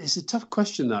it's a tough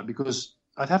question, that, because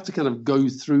I'd have to kind of go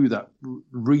through that,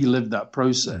 relive that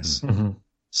process. Mm-hmm.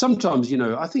 Sometimes,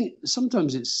 I think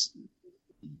sometimes it's,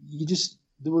 you just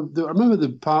I remember the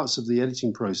parts of the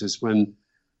editing process when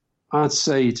I'd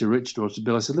say to Richard or to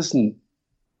Bill, I said, listen,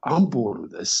 I'm bored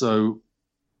with this. So,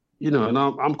 and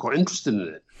I'm quite interested in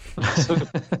it. So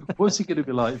what's it going to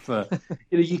be like for,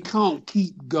 you can't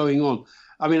keep going on.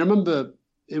 I mean, I remember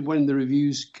when the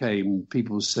reviews came,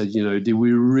 people said, do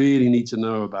we really need to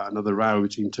know about another row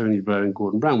between Tony Blair and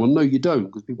Gordon Brown? Well, no, you don't,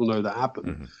 because people know that happened.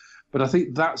 Mm-hmm. But I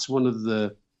think that's one of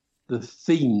the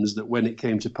themes that when it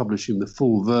came to publishing the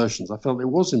full versions, I felt it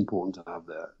was important to have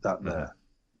that there.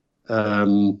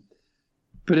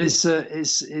 But it's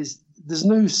there's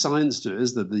no science to it,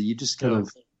 is there? You just kind of,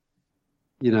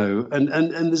 and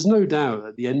there's no doubt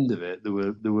at the end of it,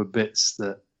 there were bits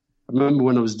that, I remember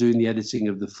when I was doing the editing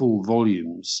of the full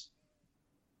volumes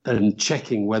and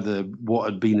checking whether what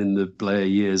had been in the Blair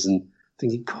years and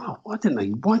thinking, God, why didn't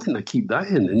I keep that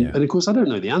in? And of course, I don't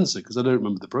know the answer because I don't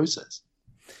remember the process.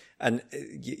 And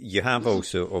you have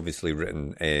also obviously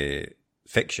written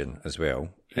fiction as well.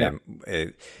 Yeah.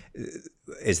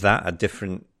 Is that a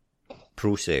different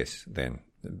process then?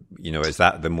 Is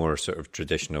that the more sort of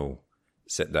traditional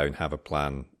sit down, have a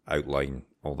plan, outline,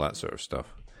 all that sort of stuff?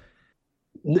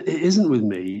 It isn't with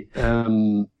me.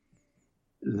 My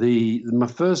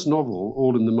first novel,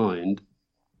 All in the Mind,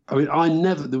 I mean,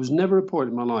 there was never a point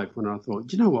in my life when I thought,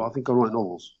 do you know what, I think I'll write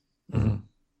novels. Mm-hmm.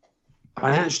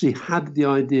 I actually had the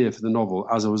idea for the novel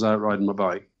as I was out riding my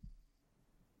bike.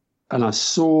 And I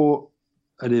saw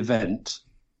an event.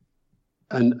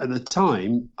 And at the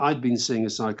time, I'd been seeing a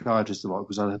psychiatrist a lot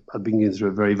because I'd been going through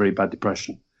a very, very bad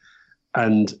depression.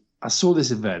 And I saw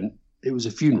this event. It was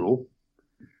a funeral.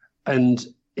 And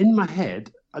in my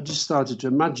head, I just started to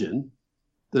imagine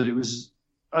that it was,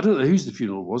 I don't know whose the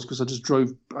funeral was because I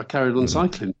carried on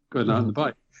cycling, going out on the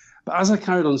bike. But as I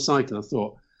carried on cycling,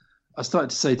 I started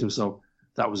to say to myself,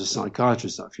 that was a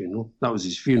psychiatrist, that funeral. That was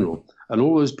his funeral. And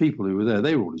all those people who were there,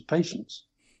 they were all his patients.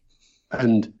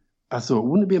 And I thought,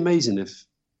 wouldn't it be amazing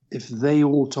if they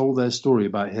all told their story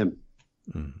about him?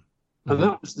 Mm-hmm. And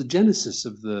that was the genesis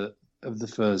of the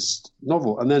first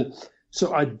novel. And then,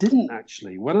 so I didn't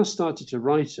actually, when I started to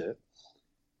write it,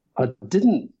 I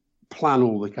didn't plan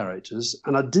all the characters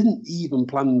and I didn't even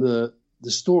plan the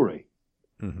story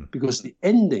because the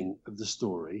ending of the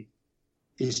story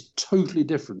is totally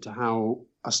different to how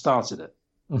I started it.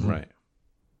 Mm-hmm. Right.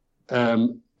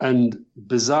 And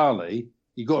bizarrely,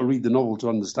 you've got to read the novel to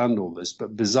understand all this,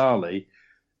 but bizarrely,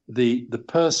 the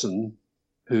person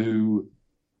who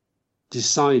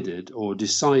decided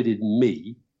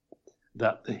me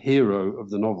that the hero of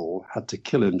the novel had to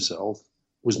kill himself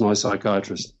was my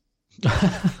psychiatrist.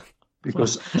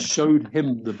 Because I showed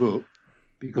him the book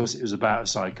because it was about a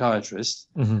psychiatrist,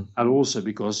 and also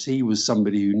because he was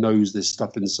somebody who knows this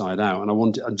stuff inside out,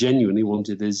 and I genuinely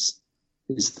wanted his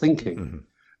thinking.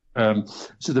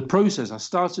 So the process, I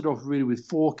started off really with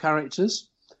 4 characters,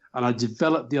 and I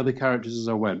developed the other characters as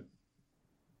I went.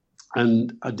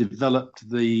 And I developed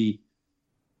I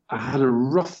had a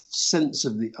rough sense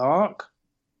of the arc.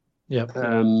 Yeah.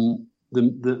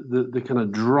 The kind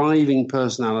of driving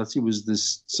personality was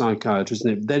this psychiatrist,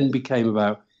 and it then became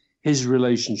about his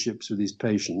relationships with his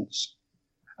patients.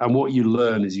 And what you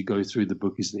learn as you go through the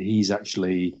book is that he's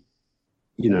actually,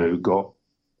 got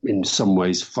in some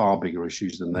ways far bigger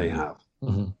issues than they have.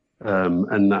 Mm-hmm.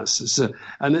 And that's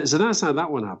how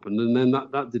that one happened. And then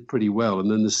that did pretty well.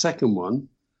 And then the second one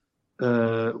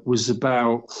was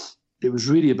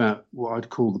really about what I'd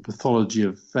call the pathology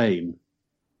of fame.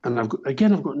 And I've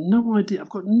got no idea. I've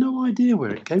got no idea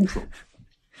where it came from.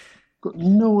 Got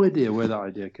no idea where that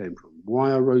idea came from.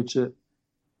 Why I wrote it.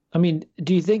 I mean,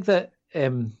 do you think that a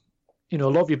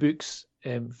lot of your books,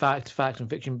 fact and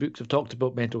fiction books, have talked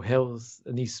about mental health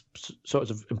and these sorts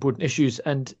of important issues?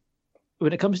 And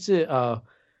when it comes to a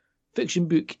fiction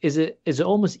book, is it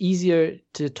almost easier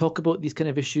to talk about these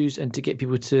kind of issues and to get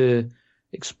people to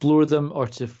explore them or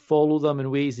to follow them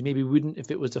in ways they maybe wouldn't if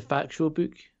it was a factual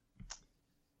book?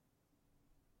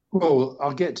 Well,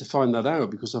 I'll get to find that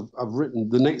out because I've written,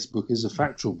 the next book is a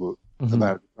factual book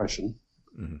about depression,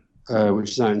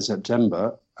 which is out in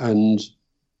September.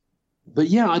 But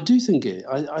yeah, I do think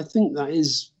I think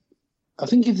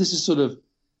if this is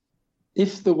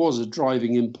if there was a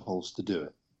driving impulse to do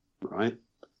it, right?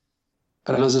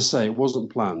 And as I say, it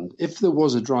wasn't planned. If there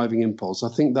was a driving impulse, I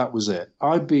think that was it.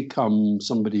 I'd become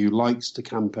somebody who likes to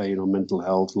campaign on mental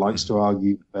health, likes to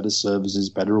argue better services,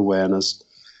 better awareness,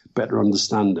 better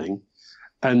understanding.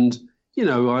 And,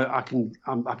 I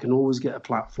can always get a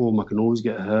platform. I can always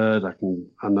get heard. I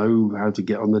know how to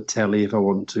get on the telly if I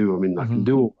want to. I mean, I can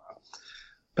do all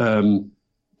that.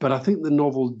 But I think the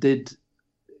novel did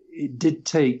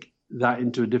take that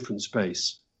into a different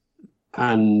space,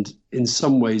 and in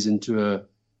some ways into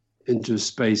into a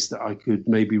space that I could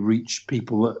maybe reach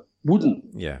people that wouldn't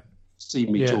see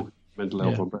me talking mental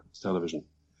health on breakfast television,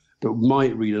 but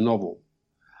might read a novel.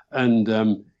 And,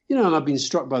 and I've been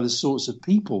struck by the sorts of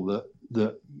people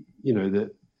that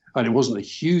and it wasn't a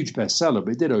huge bestseller,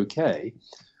 but it did okay.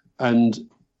 And,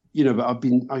 but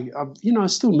I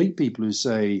still meet people who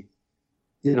say,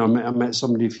 I met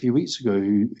somebody a few weeks ago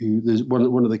who there's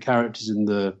one of the characters in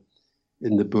the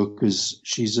book is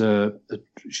she's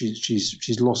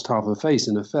lost half her face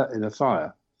in a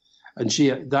fire, and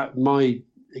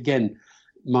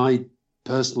my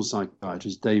personal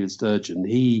psychiatrist David Sturgeon,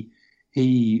 he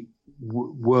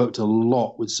worked a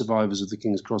lot with survivors of the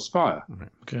King's Cross fire.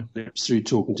 Okay. It was through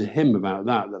talking to him about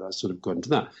that I sort of got into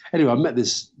that. Anyway, I met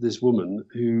this woman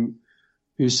who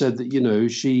said that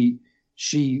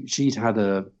she'd had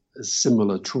a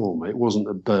similar trauma. It wasn't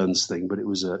a burns thing, but it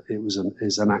was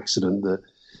an accident that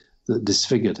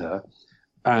disfigured her,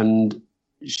 and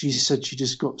she said she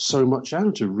just got so much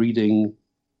out of reading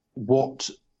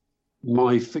what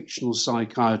my fictional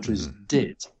psychiatrist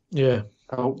did.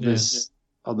 Help this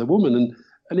other woman,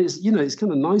 and it's it's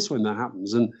kind of nice when that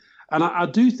happens, and I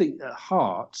do think at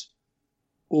heart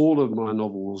all of my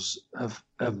novels have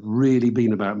really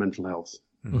been about mental health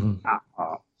at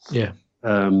heart. They've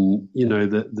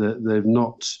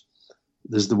not.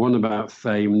 There's the one about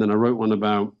fame, and then I wrote one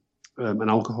about an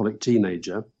alcoholic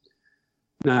teenager.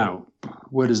 Now,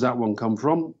 where does that one come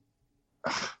from?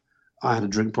 I had a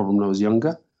drink problem when I was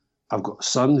younger. I've got a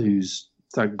son who's,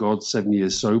 thank God, 7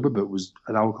 years sober, but was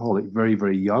an alcoholic very,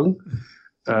 very young.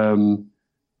 But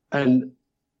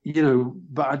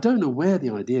I don't know where the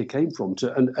idea came from.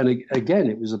 And again,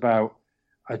 it was about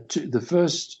the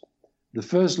first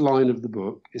line of the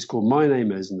book is called My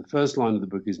Name Is, and the first line of the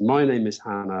book is My name is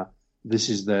Hannah, this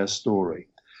is their story.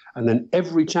 And then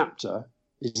every chapter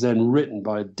is then written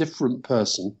by a different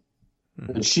person,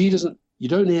 and you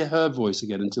don't hear her voice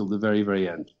again until the very, very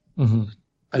end.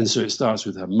 And so it starts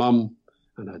with her mum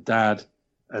and her dad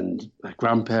and her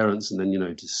grandparents, and then,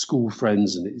 to school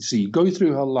friends. And so you go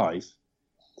through her life,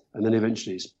 and then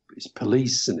eventually it's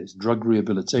police and it's drug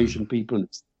rehabilitation people and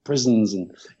it's prisons,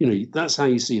 and, that's how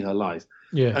you see her life.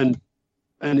 And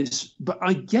but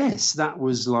I guess that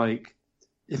was like,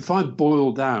 if I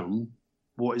boil down,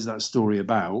 what is that story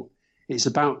about? It's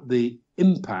about the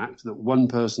impact that one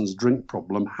person's drink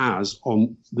problem has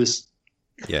on this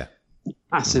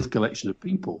massive collection of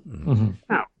people.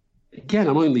 Now, again,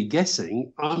 I'm only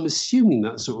guessing. I'm assuming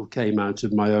that sort of came out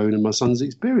of my own and my son's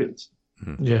experience.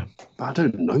 But I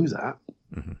don't know that.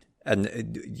 And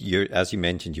as you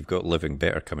mentioned, you've got Living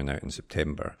Better coming out in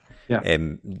September.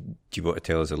 Do you want to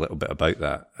tell us a little bit about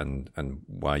that and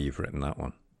why you've written that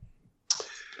one?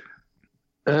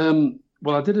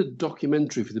 Well, I did a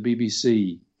documentary for the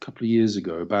BBC a couple of years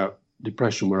ago about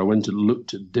depression, where I went and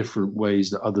looked at different ways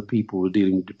that other people were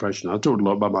dealing with depression. I talked a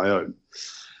lot about my own.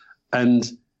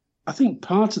 And I think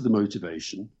part of the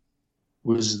motivation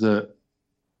was that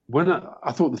when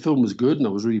I thought the film was good and I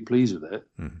was really pleased with it,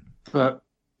 but,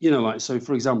 so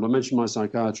for example, I mentioned my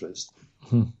psychiatrist.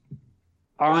 It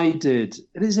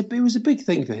was a big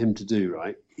thing for him to do,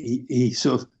 right? He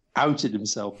sort of outed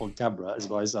himself on camera as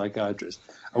my psychiatrist,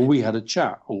 and we had a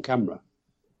chat on camera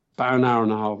about an hour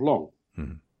and a half long.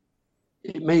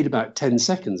 It made about 10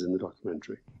 seconds in the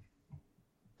documentary.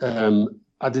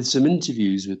 I did some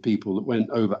interviews with people that went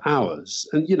over hours,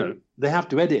 and they have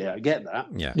to edit it. I get that.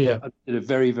 I did a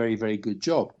very, very, very good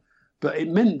job, but it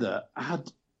meant that I had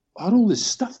all this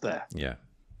stuff there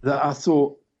that I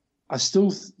thought, I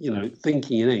still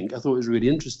thinking in ink, I thought it was really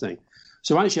interesting.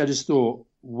 So actually I just thought,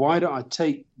 why don't I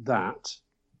take that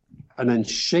and then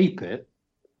shape it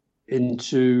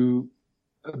into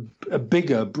a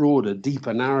bigger, broader,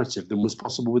 deeper narrative than was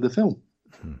possible with the film?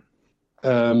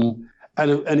 And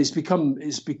it's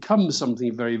become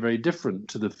something very, very different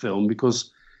to the film,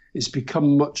 because it's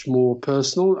become much more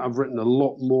personal. I've written a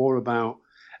lot more about,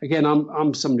 again,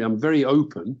 I'm very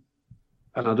open,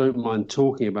 and I don't mind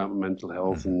talking about my mental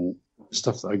health and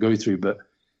stuff that I go through. But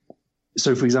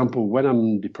so, for example, when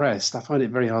I'm depressed, I find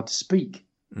it very hard to speak.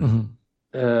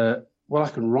 Well, I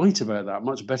can write about that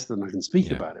much better than I can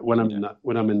speak about it when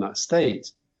I'm in that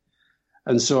state.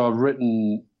 And so I've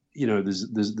written,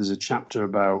 there's a chapter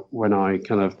about when I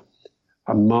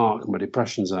mark my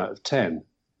depressions out of 10,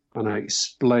 and I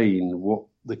explain what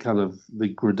the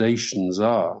gradations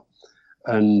are.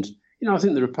 And I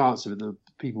think there are parts of it that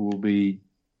people will be,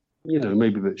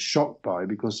 maybe a bit shocked by,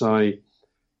 because I've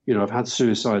had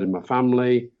suicide in my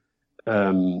family,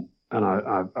 and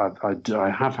I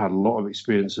have had a lot of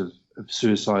experience of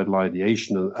suicidal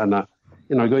ideation, and I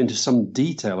go into some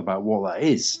detail about what that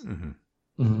is.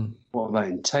 what that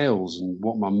entails and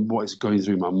what is going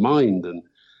through my mind,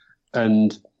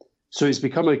 and so it's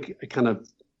become a kind of,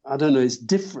 I don't know, it's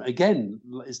different again.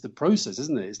 It's the process,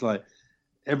 isn't it? It's like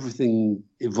everything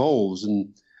evolves,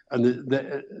 and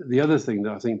the other thing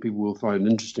that I think people will find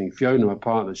interesting, Fiona, my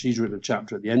partner, she's written a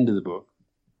chapter at the end of the book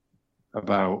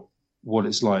about what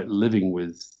it's like living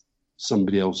with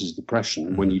somebody else's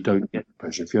depression when you don't get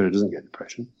depression. Fiona doesn't get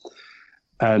depression,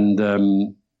 and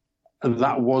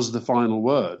that was the final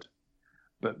word.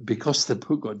 But because the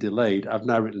book got delayed, I've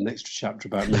now written an extra chapter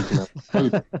about mental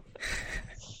health.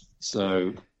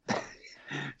 So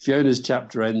Fiona's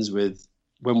chapter ends with,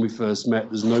 when we first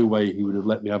met, there's no way he would have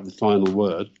let me have the final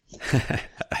word.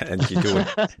 And you don't.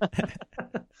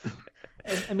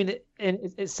 I mean,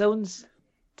 it sounds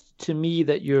to me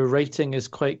that your writing is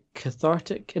quite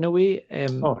cathartic in a way.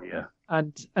 Oh, yeah.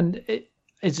 And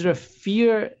is there a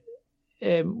fear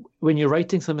when you're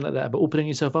writing something like that about opening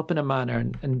yourself up in a manner?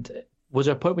 And was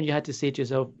there a point when you had to say to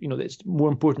yourself, you know, that it's more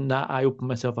important that I open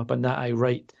myself up and that I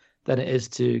write than it is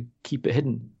to keep it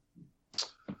hidden?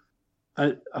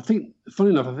 I think, funny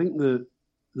enough, I think the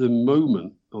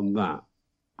moment on that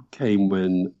came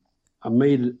when I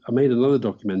made another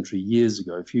documentary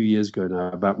a few years ago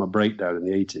now, about my breakdown in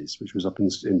the 80s, which was up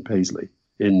in Paisley.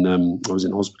 I was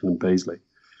in hospital in Paisley.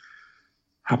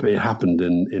 It happened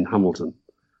in Hamilton,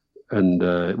 and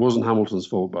it wasn't Hamilton's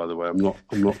fault, by the way. I'm not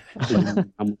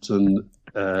in Hamilton.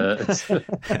 It's a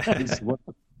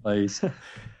wonderful place,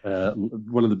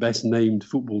 one of the best named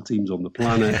football teams on the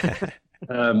planet.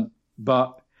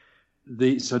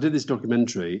 So I did this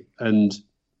documentary, and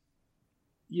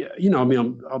yeah, you know, I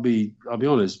mean, I'll be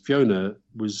honest. Fiona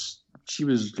was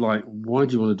like, "Why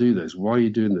do you want to do this? Why are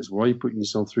you doing this? Why are you putting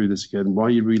yourself through this again? Why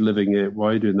are you reliving it? Why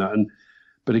are you doing that?"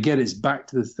 But again, it's back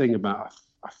to the thing about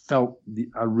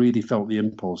I really felt the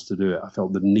impulse to do it. I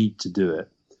felt the need to do it,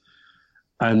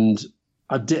 and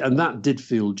I did, and that did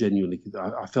feel genuinely.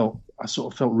 I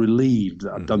sort of felt relieved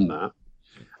that I'd done that.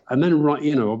 And then, right,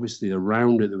 you know, obviously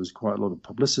around it, there was quite a lot of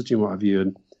publicity and what have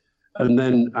you. And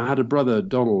then I had a brother,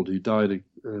 Donald, who died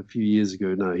a few years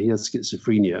ago now. He had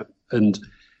schizophrenia. And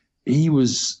he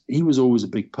was always a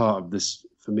big part of this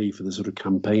for me, for the sort of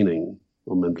campaigning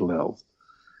on mental health.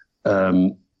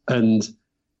 And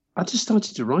I just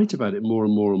started to write about it more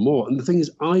and more and more. And the thing is,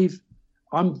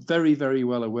 I'm very, very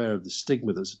well aware of the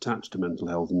stigma that's attached to mental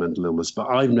health and mental illness, but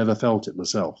I've never felt it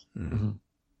myself. Mm-hmm.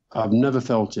 I've never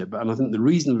felt it, and I think the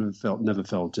reason I've never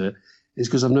felt it is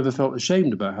because I've never felt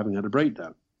ashamed about having had a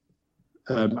breakdown.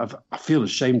 I feel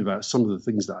ashamed about some of the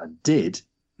things that I did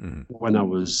when I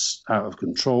was out of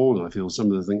control, and I feel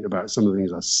some of the things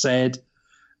I said,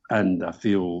 and I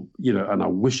feel, you know, and I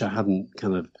wish I hadn't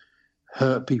kind of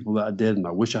hurt people that I did, and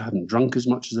I wish I hadn't drunk as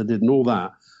much as I did, and all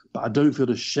that. But I don't feel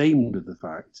ashamed of the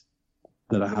fact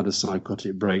that I had a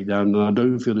psychotic breakdown, and I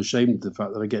don't feel ashamed of the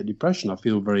fact that I get depression.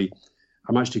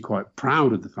 I'm actually quite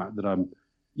proud of the fact that I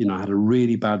had a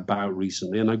really bad bout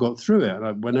recently, and I got through it.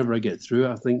 And whenever I get through it,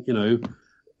 I think, you know,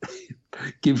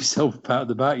 give yourself a pat on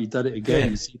the back. You've done it again.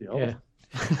 You've seen it off. Yeah.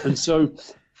 And so,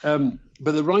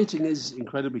 but the writing is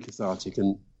incredibly cathartic,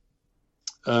 and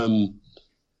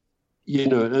you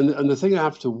know, and the thing I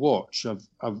have to watch.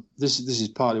 This is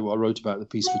partly what I wrote about the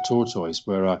piece for Tortoise,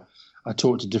 where I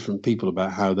talked to different people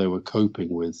about how they were coping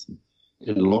with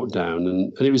in lockdown,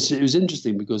 and it was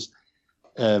interesting because.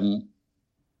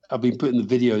 I've been putting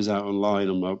the videos out online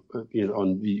on my,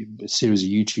 on a series of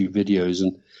YouTube videos,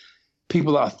 and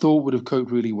people that I thought would have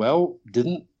coped really well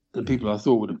didn't, and people I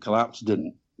thought would have collapsed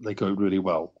didn't. They coped really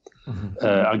well. Mm-hmm.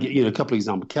 I'll get a couple of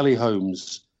examples. Kelly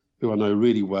Holmes, who I know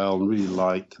really well and really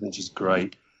like, I think she's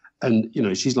great, and you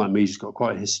know, she's like me. She's got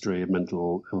quite a history of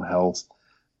mental ill health,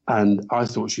 and I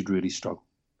thought she'd really struggle.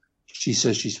 She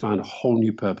says she's found a whole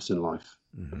new purpose in life.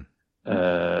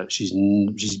 Mm-hmm.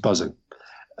 She's buzzing.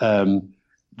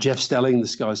 Jeff Stelling, the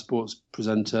Sky Sports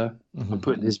presenter, I'm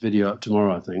putting his video up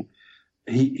tomorrow, I think.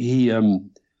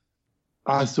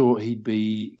 I thought he'd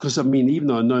be, because I mean, even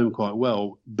though I know him quite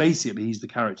well, basically he's the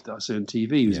character that I see on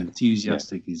TV. He's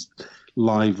enthusiastic, he's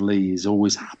lively, he's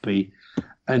always happy,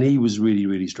 and he was really,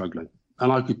 really struggling.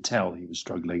 And I could tell he was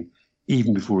struggling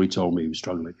even before he told me he was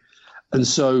struggling. And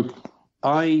so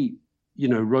I, you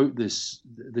know, wrote this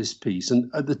piece, and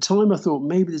at the time I thought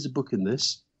maybe there's a book in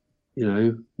this. You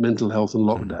know, mental health and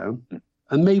lockdown.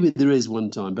 And maybe there is one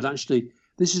time, but actually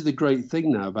this is the great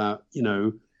thing now about, you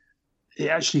know, it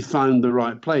actually found the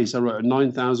right place. I wrote a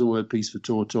 9,000 word piece for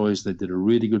Tortoise. They did a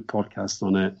really good podcast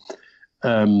on it.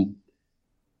 And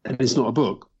it's not a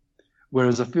book.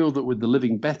 Whereas I feel that with The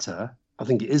Living Better, I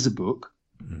think it is a book.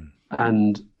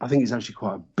 And I think it's actually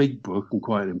quite a big book and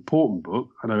quite an important book.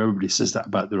 I know everybody says that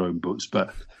about their own books,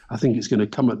 but I think it's going to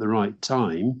come at the right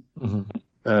time.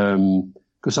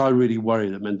 Because I really worry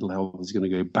that mental health is going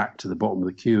to go back to the bottom of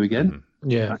the queue again.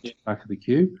 Back of the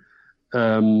queue.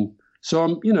 So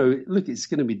I'm, look, it's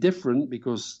going to be different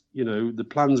because, the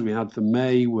plans we had for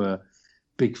May were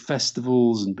big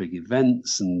festivals and big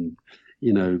events and,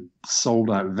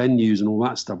 sold out venues and all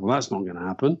that stuff. Well, that's not going to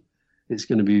happen. It's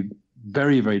going to be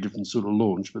very, very different sort of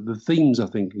launch. But the themes, I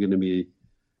think, are going to be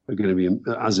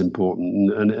as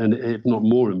important and if not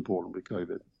more important with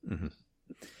COVID. Mm-hmm.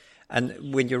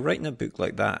 And when you're writing a book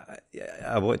like that,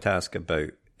 I want to ask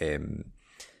about,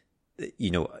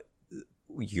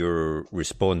 your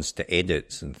response to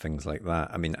edits and things like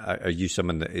that. I mean, are you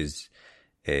someone that is,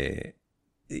 are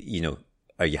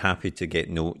you happy to get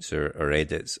notes or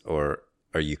edits, or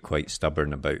are you quite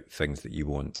stubborn about things that you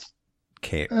want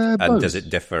kept? And does it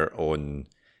differ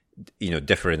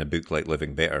differ in a book like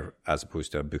Living Better as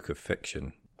opposed to a book of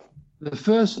fiction? My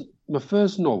first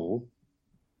novel,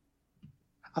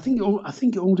 I think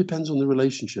it all depends on the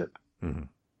relationship.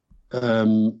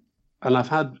 Mm-hmm. And I've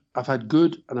had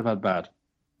good and I've had bad.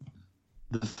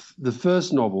 The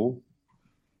first novel,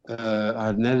 I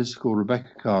had an editor called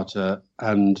Rebecca Carter,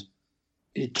 and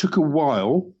it took a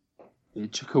while.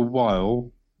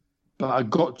 But I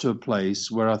got to a place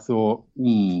where I thought,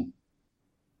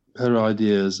 her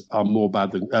ideas are more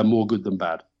good than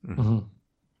bad, mm-hmm.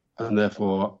 and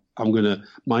therefore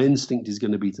my instinct is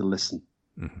going to be to listen.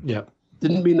 Mm-hmm. Yeah,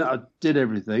 didn't mean that I did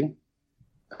everything,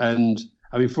 and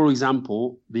I mean, for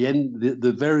example,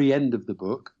 the very end of the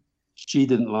book, she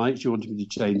didn't like. She wanted me to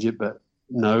change it, but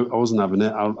no, I wasn't having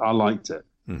it. I liked it.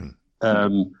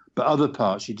 Mm-hmm. But other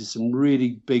parts, she did some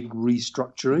really big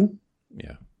restructuring,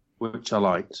 which I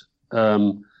liked.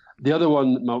 The other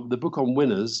one, the book on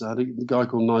winners, I had a guy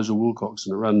called Nigel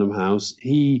Wilcoxon at Random House.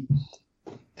 He,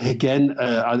 again,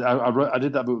 I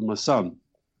did that book with my son,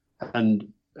 and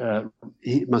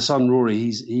my son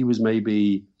Rory, he was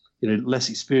maybe less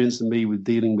experienced than me with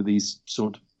dealing with these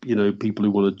sort of people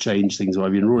who want to change things. Or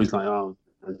and Rory's like, oh,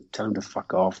 tell him to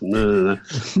fuck off. No.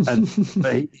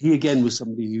 But he again was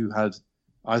somebody who had,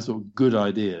 I thought, good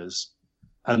ideas,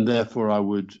 and therefore I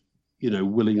would,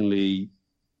 willingly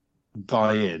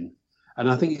buy in. And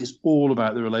I think it's all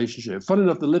about the relationship. Fun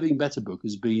enough, the Living Better book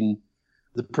the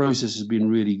process has been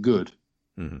really good.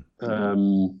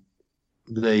 Mm-hmm.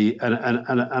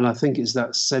 And I think it's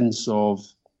that sense of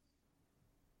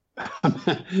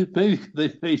maybe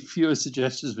they've made fewer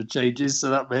suggestions for changes, so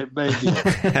that maybe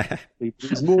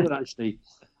it's more than actually.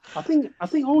 I think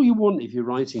all you want if you're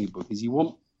writing a book is you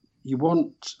want.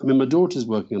 I mean, my daughter's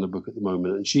working on a book at the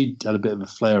moment, and she had a bit of a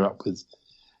flare up with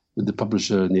the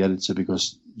publisher and the editor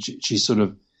because she's sort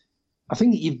of. I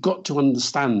think you've got to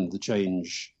understand the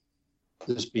change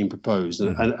that's being proposed,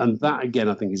 and that again,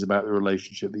 I think, is about the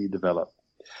relationship that you develop.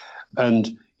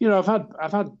 And I've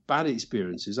had bad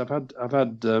experiences. I've had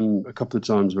a couple of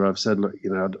times where I've said, look,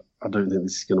 I don't think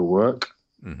this is going to work.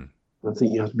 Mm-hmm. I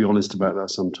think you have to be honest about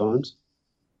that sometimes.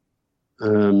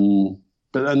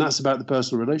 But that's about the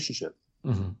personal relationship.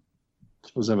 Mm-hmm. I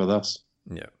suppose ever thus.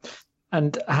 Yeah.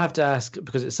 And I have to ask,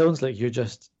 because it sounds like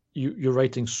you're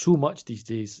writing so much these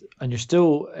days, and you're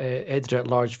still editor at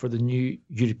large for the New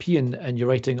European, and you're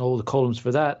writing all the columns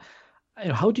for that.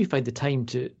 How do you find the time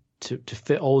to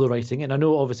fit all the writing? And I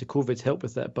know obviously COVID's helped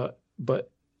with that, but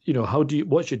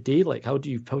what's your day like? How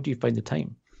do you find the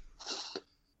time?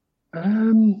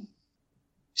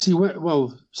 See,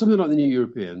 well, something like the New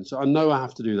European. So I know I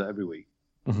have to do that every week.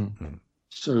 Mm-hmm.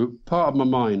 So part of my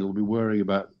mind will be worrying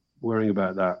about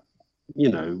that,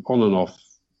 on and off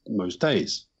most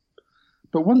days.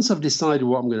 But once I've decided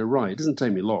what I'm going to write, it doesn't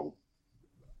take me long.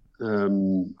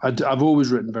 I've always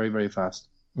written very, very fast.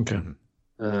 Okay.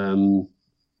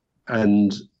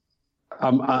 And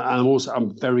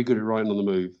I'm very good at writing on the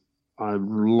move. I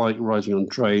like writing on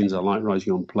trains. I like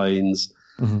writing on planes.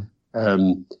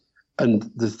 Mm-hmm.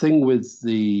 And the thing with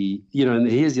and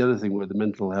here's the other thing where the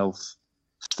mental health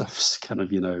stuff kind of,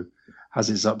 has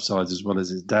its upsides as well as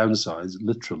its downsides,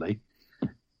 literally,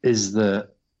 is that,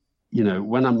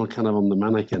 when I'm kind of on the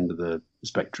manic end of the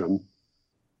spectrum,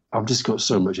 I've just got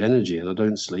so much energy and I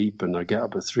don't sleep and I get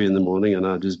up at 3 a.m. and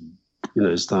I just,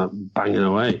 start banging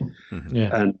away. Mm-hmm.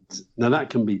 Yeah. And now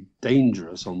that can be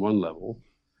dangerous on one level,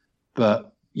 but,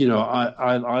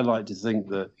 I like to think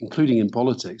that, including in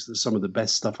politics, that some of the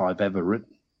best stuff I've ever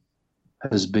written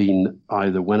has been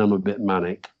either when I'm a bit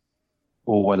manic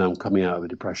or when I'm coming out of a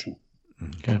depression.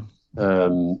 Okay.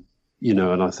 And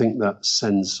I think that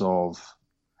sense of,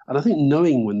 and I think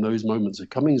knowing when those moments are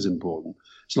coming is important.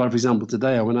 So, like, for example,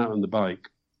 today I went out on the bike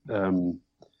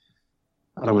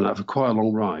and I went out for quite a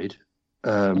long ride.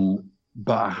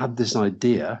 But I had this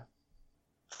idea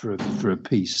for a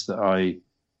piece that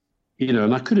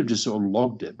and I could have just sort of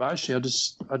logged it, but actually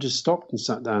I just stopped and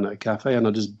sat down at a cafe and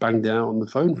I just banged it out on the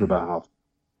phone for about half.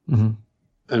 Mm-hmm.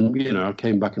 And I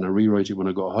came back and I rewrote it when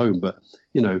I got home. But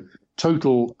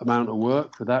total amount of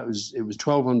work for that was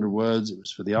 1,200 words. It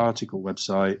was for the article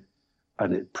website,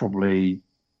 and it probably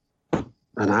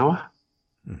an hour.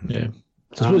 Mm-hmm. Yeah.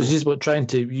 I suppose it's just about trying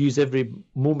to use every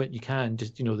moment you can.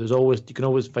 Just you can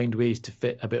always find ways to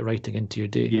fit a bit of writing into your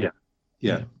day.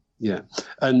 Yeah.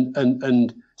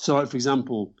 And so, like, for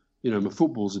example, my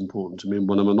football's important to me, and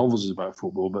one of my novels is about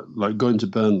football. But like going to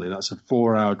Burnley, that's a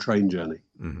 4-hour train journey.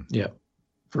 Mm-hmm. Yeah,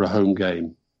 for a home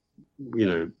game.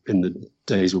 In the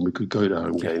days when we could go to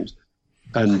home games,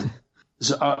 and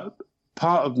so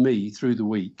part of me through the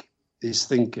week is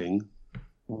thinking,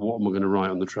 what am I going to write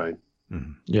on the train?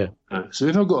 Mm-hmm. Yeah. So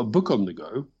if I've got a book on the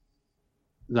go,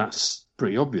 that's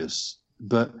pretty obvious.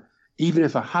 But even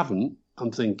if I haven't,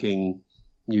 I'm thinking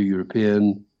New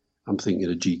European, I'm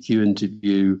thinking a GQ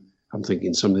interview, I'm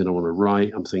thinking something I want to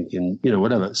write, I'm thinking,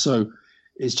 whatever. So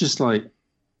it's just like,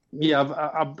 yeah,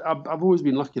 I've always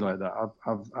been lucky like that.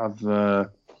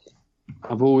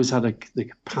 I've always had the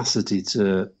capacity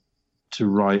to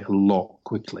write a lot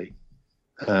quickly.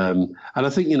 And I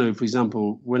think, for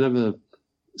example, whenever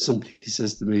somebody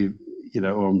says to me,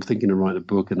 or I'm thinking of writing a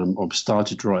book and I've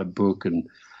started to write a book and,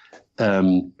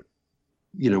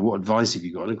 what advice have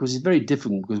you got? And of course, it's very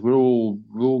different because we've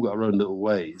all got our own little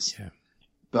ways. Yeah.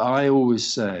 But I always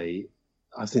say,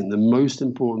 I think the most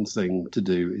important thing to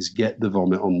do is get the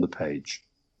vomit on the page.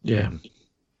 Yeah.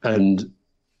 And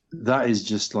that is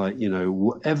just like,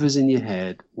 whatever's in your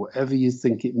head, whatever you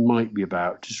think it might be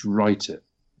about, just write it.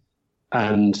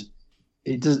 And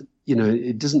it does,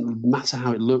 it doesn't matter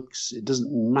how it looks. It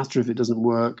doesn't matter if it doesn't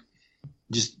work.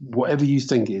 Just whatever you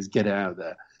think it is, get it out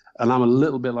there. And I'm a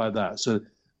little bit like that. So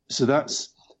that's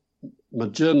my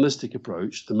journalistic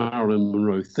approach, the Marilyn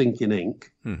Monroe think in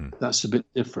ink. Mm-hmm. That's a bit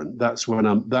different. That's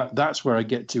when that's where I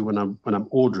get to when I'm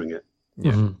ordering it.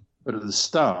 Yeah. Mm-hmm. But at the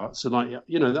start, so like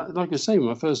like I was saying,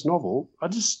 my first novel,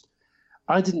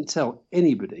 I didn't tell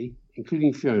anybody,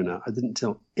 including Fiona. I didn't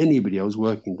tell anybody I was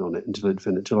working on it until I'd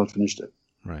finished it.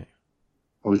 Right.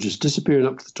 I was just disappearing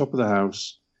up to the top of the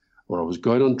house, or I was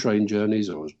going on train journeys,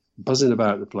 or I was buzzing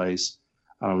about the place,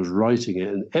 and I was writing it.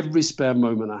 And every spare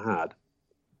moment I had,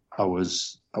 I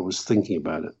was thinking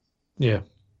about it. Yeah.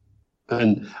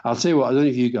 And I'll tell you what, I don't know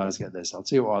if you guys get this. I'll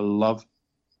tell you what I love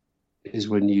is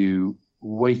when you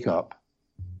wake up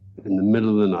in the middle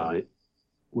of the night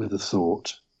with a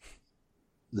thought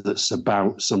that's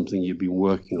about something you've been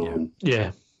working on.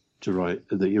 Yeah. To write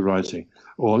that you're writing.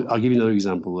 Or I'll give you another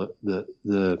example.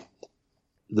 The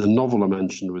novel I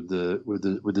mentioned with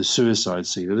the suicide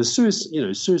scene. And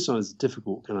suicide is a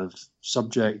difficult kind of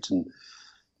subject, and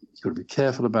you've got to be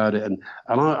careful about it. And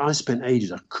I spent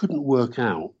ages. I couldn't work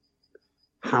out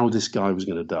how this guy was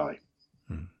going to die.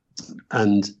 Hmm.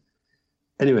 And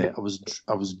anyway, I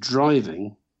was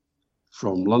driving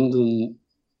from London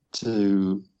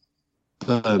to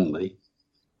Burnley,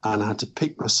 and I had to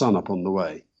pick my son up on the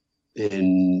way.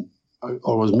 I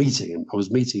was meeting him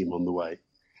on the way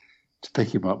to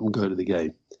pick him up and go to the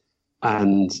game.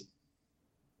 And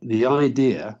the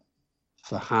idea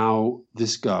for how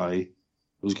this guy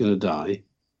was going to die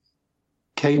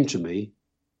came to me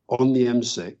on the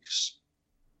M6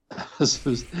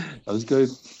 as I was going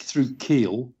through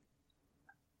Kiel,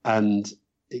 and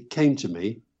it came to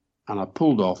me, and I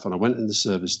pulled off and I went in the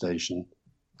service station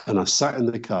and I sat in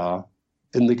the car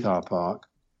park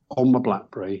on my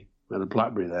BlackBerry. I had a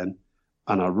BlackBerry then,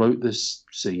 and I wrote this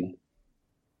scene.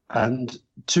 And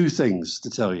two things to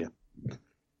tell you.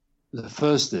 The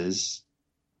first is,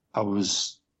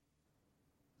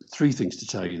 three things to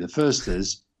tell you. The first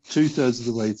is, 2/3 of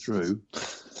the way through,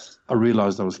 I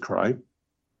realised I was crying,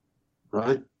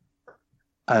 right?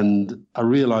 And I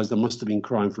realised I must have been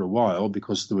crying for a while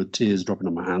because there were tears dropping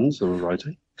on my hands. I was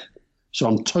writing. So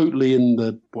I'm totally in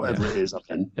the whatever it is I'm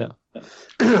in. Yeah.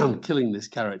 I'm killing this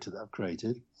character that I've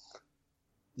created.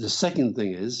 The second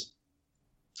thing is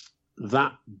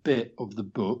that bit of the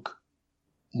book,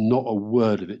 not a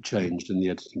word of it changed in the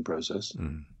editing process.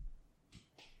 Mm.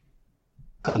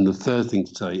 And the third thing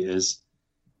to tell you is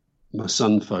my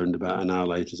son phoned about an hour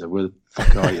later and said, "Where the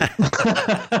fuck are you?"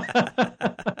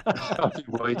 I've been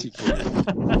waiting for you.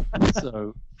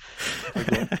 So I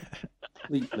got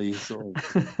completely sort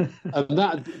of... And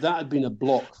that had been a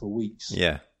block for weeks.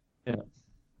 Yeah. Yeah.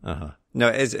 Uh-huh. No,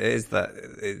 it is that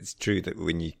it's true that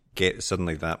when you get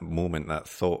suddenly that moment, that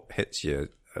thought hits you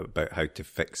about how to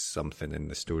fix something in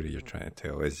the story you're trying to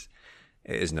tell is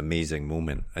it is an amazing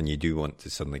moment, and you do want to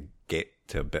suddenly get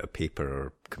to a bit of paper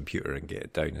or computer and get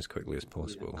it down as quickly as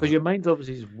possible. Because your mind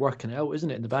obviously is working out, isn't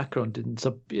it, in the background? And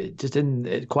just in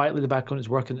it, quietly, the background is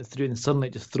working it through, and suddenly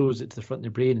it just throws it to the front of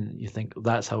your brain, and you think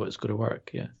that's how it's going to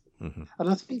work. Yeah. Mm-hmm. And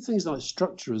I think things like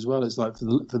structure as well. It's like for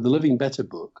the Living Better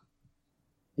book,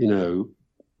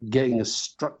 getting a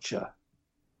structure,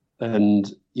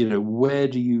 and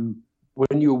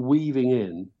when you're weaving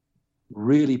in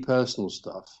really personal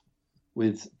stuff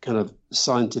with kind of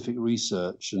scientific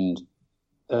research and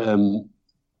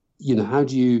how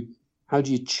do you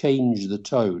change the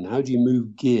tone? How do you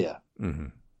move gear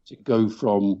to go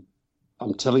from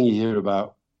I'm telling you here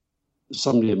about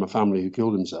somebody in my family who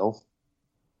killed himself,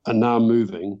 and now I'm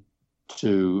moving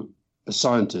to a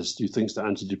scientist who thinks that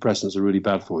antidepressants are really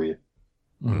bad for you.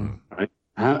 Right?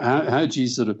 How do you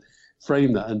sort of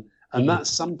frame that? And that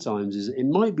sometimes it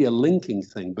might be a linking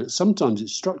thing, but sometimes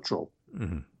it's structural.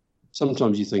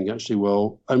 Sometimes you think actually,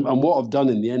 well, and what I've done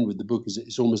in the end with the book is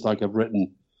it's almost like I've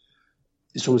written.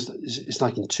 It's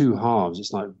like in two halves.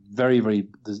 It's like very, very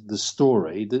the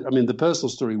story. The personal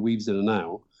story weaves in and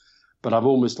out, but I've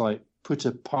almost like put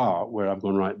a part where I've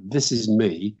gone, right, this is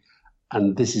me,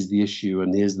 and this is the issue,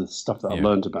 and here's the stuff that I've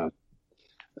learned about.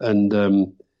 And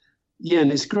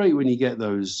and it's great when you get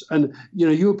those. And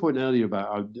you were pointing earlier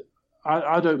about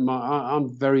I don't mind. I'm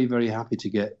very, very happy to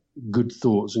get good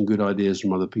thoughts and good ideas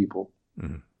from other people.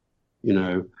 And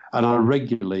I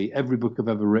regularly, every book I've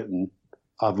ever written,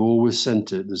 I've always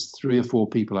sent it. There's 3 or 4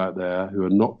 people out there who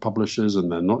are not publishers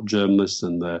and they're not journalists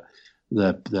and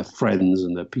they're friends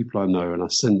and they're people I know, and I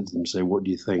send it to them and say, what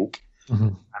do you think?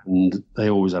 And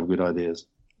they always have good ideas.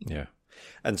 Yeah.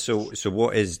 And so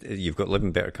what is, you've got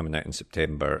Living Better coming out in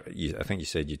September. I think you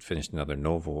said you'd finished another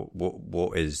novel.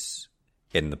 What is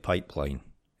in the pipeline?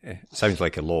 It sounds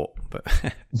like a lot, but...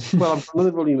 Well, I've got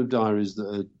another volume of diaries that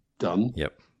are done.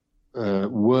 Yep.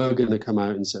 Were going to come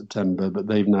out in September, but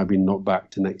they've now been knocked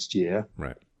back to next year.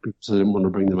 Right. Because I didn't want to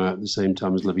bring them out at the same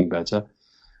time as Living Better.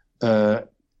 The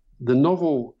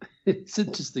novel, it's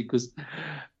interesting because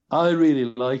I really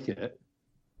like it,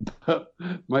 but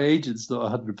my agent's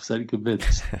not 100%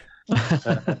 convinced.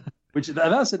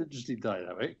 That's an interesting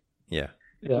dynamic. Yeah.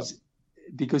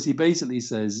 Because he basically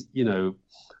says,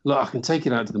 look, I can take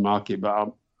it out to the market,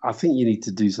 but I think you need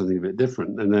to do something a bit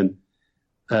different. And then,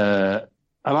 and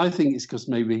I think it's because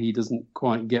maybe he doesn't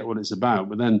quite get what it's about.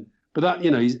 But that,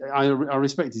 I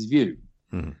respect his view.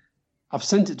 I've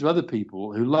sent it to other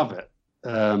people who love it.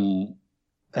 And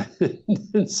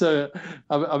so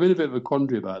I'm in a bit of a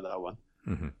quandary about that one.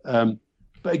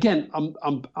 But again,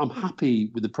 I'm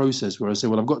happy with the process where I say,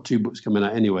 well, I've got 2 books coming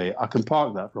out anyway. I can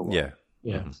park that for a while.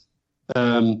 Yeah.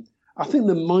 I think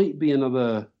there might be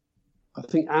another. I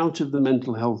think Out of the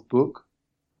Mental Health book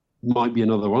might be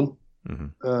another one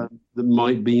that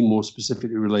might be more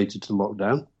specifically related to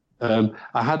lockdown.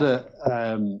 I had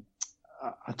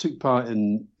I took part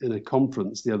in a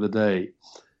conference the other day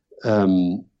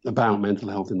about mental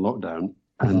health in lockdown,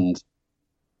 and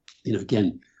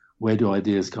again, where do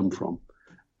ideas come from?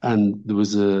 And there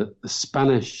was a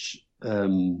Spanish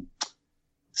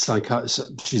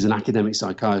she's an academic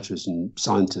psychiatrist and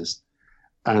scientist,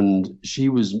 and she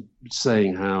was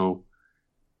saying how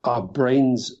our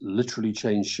brains literally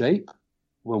change shape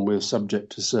when we're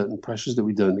subject to certain pressures that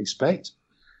we don't expect.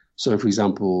 So, for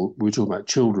example, we were talking about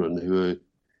children who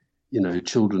are,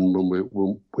 children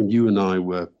when you and I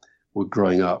were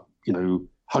growing up,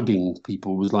 hugging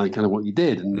people was like kind of what you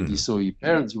did. And if you saw your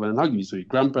parents, you went and hugged them. You saw your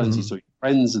grandparents, you saw your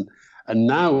friends. And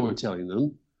now we're telling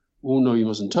them, oh, no, you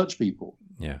mustn't touch people.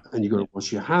 Yeah. And you've got to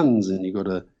wash your hands, and you've got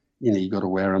to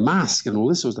wear a mask and all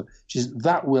this sort of stuff. She says,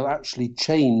 that will actually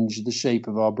change the shape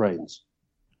of our brains.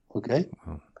 Okay?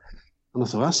 Wow. And I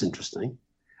thought, that's interesting.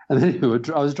 And then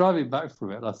I was driving back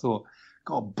from it, and I thought,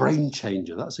 God, Brain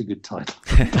Changer, that's a good title.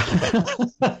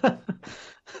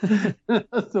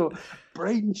 I thought,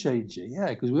 Brain Changer, yeah,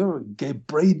 because we were a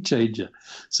Brain Changer.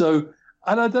 So,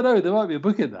 and I don't know, there might be a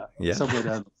book in that somewhere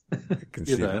down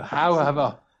there. How have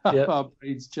our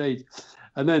brains changed?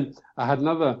 And then I had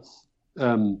another,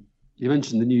 you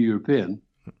mentioned the New European.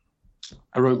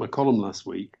 I wrote my column last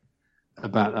week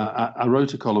about, I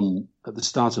wrote a column at the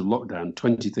start of lockdown,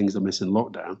 20 things I miss in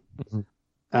lockdown.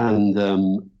 And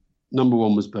number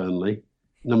 1 was Burnley.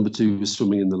 Number 2 was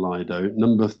swimming in the Lido.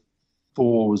 Number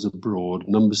 4 was abroad.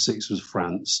 Number 6 was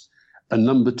France. And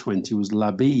number 20 was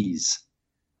La Bise,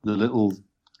 the little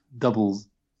double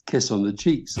kiss on the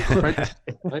cheeks. Right?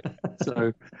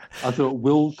 So I thought,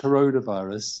 will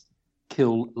coronavirus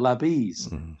kill La Bise?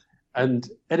 And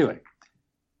anyway,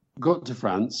 got to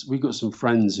France. We got some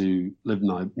friends who lived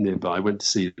nearby, went to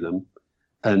see them.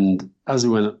 And as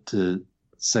we went up to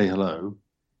say hello,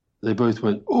 they both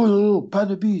went, "Oh no, pas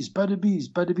de bise, pas de bise,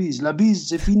 pas de bise. La bise,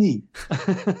 c'est fini."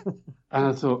 And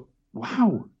I thought,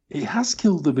 wow, it has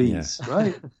killed the bees,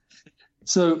 right?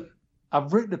 So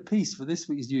I've written a piece for this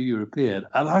week's New European,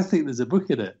 and I think there's a book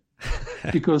in it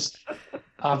because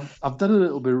I've done a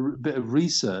little bit of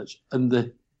research, and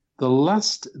the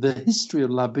history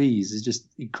of La Bise is just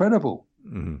incredible.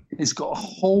 Mm-hmm. It's got a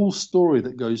whole story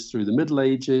that goes through the Middle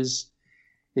Ages.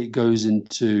 It goes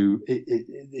into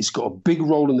it's got a big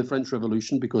role in the French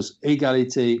Revolution because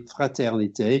égalité,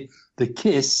 fraternité, the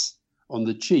kiss on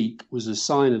the cheek was a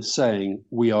sign of saying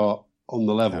we are on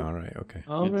the level. All right, okay.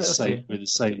 We're the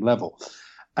same level.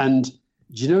 And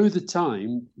do you know the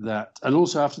time that, and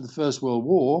also after the First World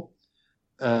War,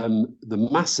 the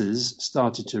masses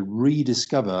started to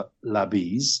rediscover La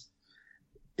Bise,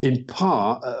 in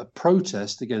part a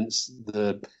protest against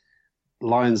the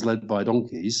lions led by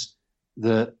donkeys.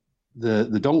 The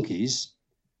donkeys,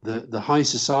 the high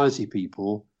society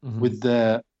people, mm-hmm. with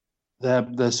their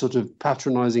sort of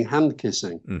patronizing hand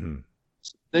kissing. Mm-hmm.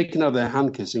 So they can have their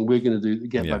hand kissing. We're going to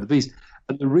get by the beast.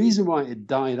 And the reason why it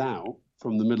died out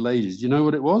from the Middle Ages, do you know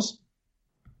what it was?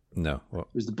 No. What?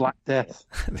 It was the Black Death.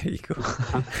 There you go.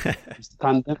 It was the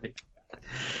pandemic.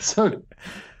 So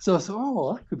I thought,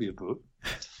 oh, that could be a book.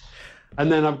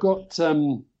 And then I've got,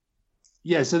 so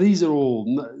these are all,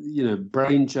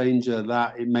 brain changer.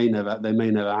 That they may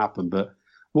never happen. But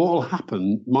what will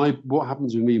happen? What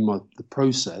happens with me? The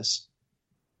process.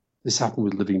 This happened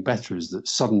with Living Better. Is that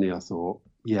suddenly I thought,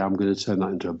 I'm going to turn that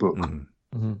into a book.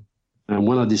 Mm-hmm. Mm-hmm. And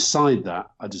when I decide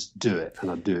that, I just do it,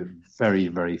 and I do it very,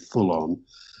 very full on.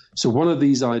 So one of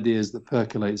these ideas that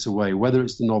percolates away, whether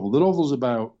it's the novel's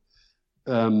about,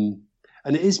 and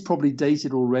it is probably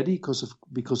dated already because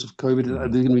of COVID.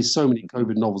 There's going to be so many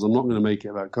COVID novels. I'm not going to make it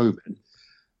about COVID,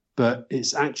 but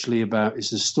it's actually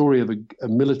it's a story of a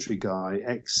military guy,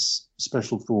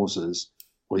 ex-special forces,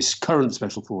 or his current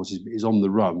special forces, but he's on the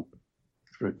run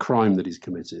for a crime that he's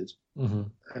committed,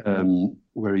 mm-hmm.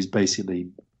 Where he's basically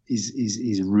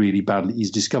he's really badly.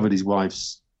 He's discovered his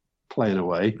wife's playing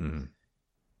away. Mm.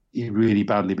 He really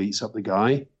badly beats up the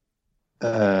guy.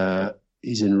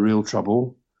 He's in real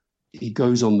trouble. He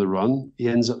goes on the run. He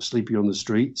ends up sleeping on the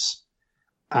streets,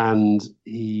 and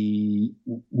he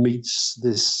meets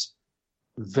this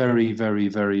very, very,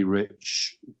 very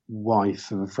rich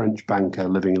wife of a French banker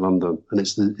living in London, and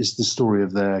it's the story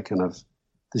of their kind of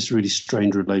this really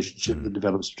strange relationship that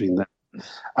develops between them.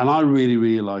 And I really,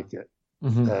 really like it.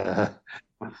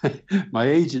 Mm-hmm. My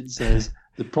agent says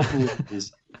the problem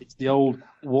is it's the old,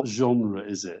 what genre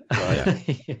is it?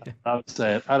 Right? Yeah. I would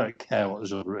say I don't care what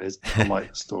genre it is. I like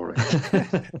the story.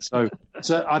 So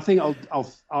I think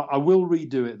I will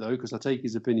redo it though, because I take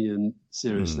his opinion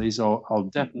seriously. So I'll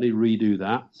definitely redo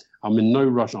that. I'm in no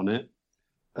rush on it.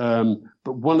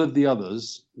 But one of the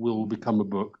others will become a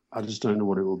book. I just don't know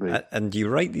what it will be. And do you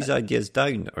write these ideas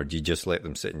down, or do you just let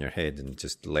them sit in your head and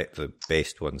just let the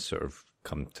best ones sort of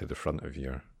come to the front of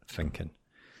your thinking?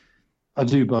 I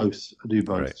do both. Right,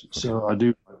 okay. So I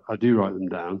do write them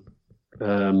down.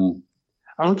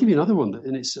 I'll give you another one,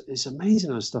 and it's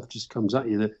amazing how stuff just comes at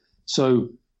you. So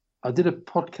I did a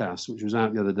podcast which was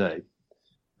out the other day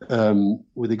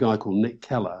with a guy called Nick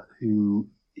Keller, who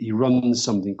he runs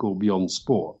something called Beyond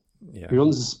Sport. Yeah. He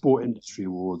runs the Sport Industry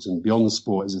Awards, and Beyond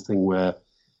Sport is a thing where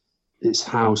it's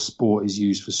how sport is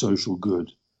used for social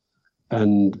good.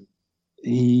 And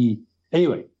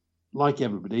anyway, like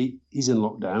everybody, he's in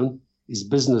lockdown. His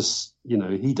business,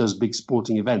 he does big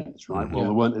sporting events, right? Mm-hmm. Well,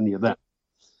 there weren't any of that.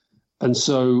 And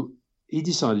so he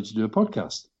decided to do a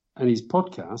podcast. And his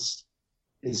podcast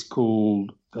is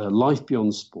called Life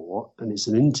Beyond Sport, and it's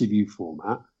an interview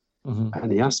format. Mm-hmm.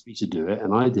 And he asked me to do it,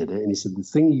 and I did it. And he said, the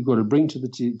thing you've got to bring to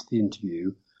the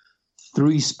interview,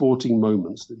 3 sporting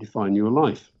moments that define your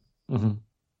life. Mm-hmm.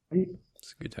 Right?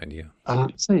 That's a good idea. And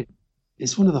I'd say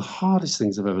it's one of the hardest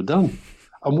things I've ever done.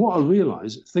 And what I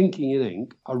realized, thinking in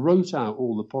ink, I wrote out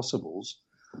all the possibles,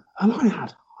 and I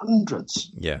had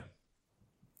hundreds. Yeah.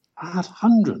 I had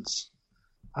hundreds.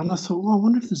 And I thought, well, I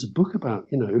wonder if there's a book about,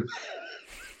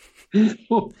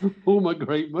 all my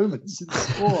great moments in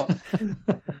sport.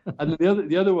 And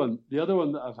the other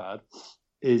one that I've had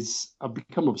is I've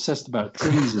become obsessed about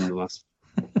trees in the last.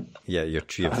 Yeah, your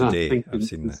tree of the day. I've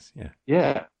seen this. Yeah.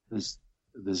 Yeah. There's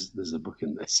a book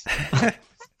in this.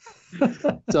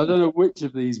 So I don't know which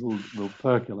of these will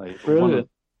percolate. Brilliant.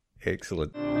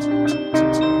 Excellent.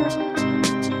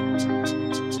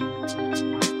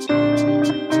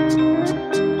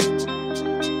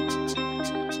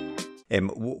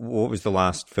 What was the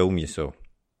last film you saw?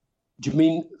 Do you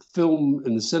mean film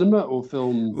in the cinema or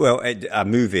film? Well, a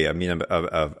movie. I mean,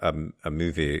 a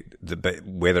movie. But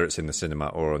whether it's in the cinema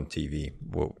or on TV.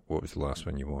 What was the last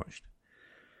one you watched?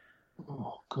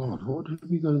 Oh God, what did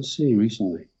we go and see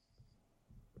recently?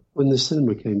 When the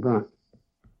cinema came back.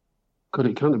 God,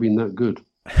 it can't have been that good.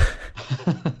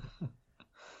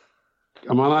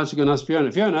 Am I allowed to go and ask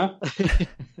Fiona? Fiona?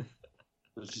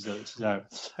 She's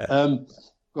out.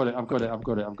 Got it. I've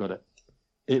got it.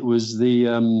 It was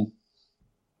the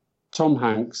Tom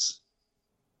Hanks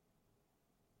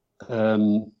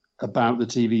about the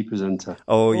TV presenter.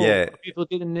 Oh yeah. People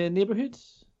Good in the Neighbourhood?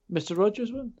 Mr.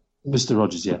 Rogers one? Mr.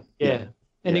 Rogers, yeah. Yeah.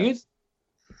 Any good?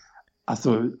 I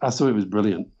thought it was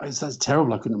brilliant. That's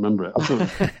terrible. I couldn't remember it. I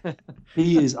thought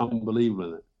he is unbelievable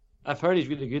in it. I've heard he's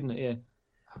really good in it. Yeah.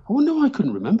 Oh no, I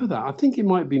couldn't remember that. I think it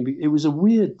might have been. It was a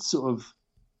weird sort of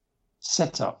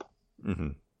setup. Mm-hmm.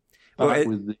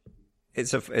 Well,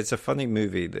 it's a funny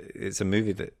movie. It's a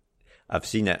movie that I've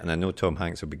seen it, and I know Tom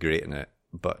Hanks will be great in it.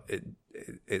 But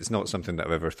it's not something that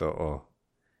I've ever thought, oh,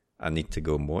 I need to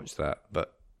go and watch that.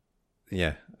 But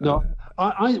yeah, no,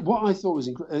 what I thought was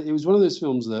it was one of those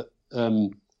films that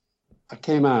I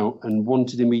came out and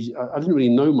wanted immediately. I didn't really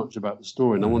know much about the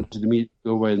story, and I wanted to immediately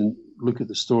go away and look at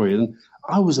the story, and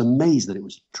I was amazed that it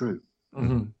was true.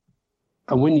 Mm-hmm.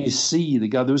 And when you see the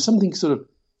guy, there was something sort of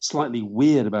slightly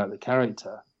weird about the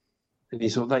character, and you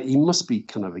thought that he must be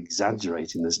kind of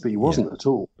exaggerating this, but he wasn't at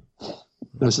all.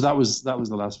 No, so that was the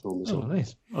last film. Oh,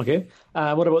 nice. Okay.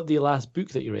 What about the last book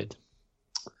that you read?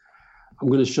 I'm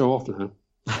going to show off now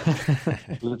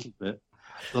a little bit.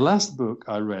 The last book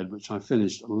I read, which I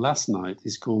finished last night,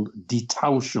 is called Die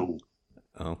Tauschung.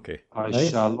 Okay. By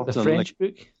nice. Charlotte The French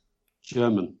book?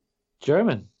 German.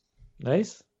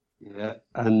 Nice. Yeah,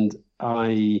 and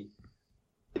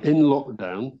in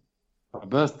lockdown, my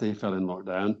birthday fell in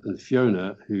lockdown, and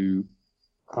Fiona, who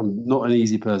I'm not an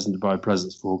easy person to buy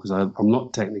presents for because I'm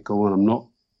not technical and I'm not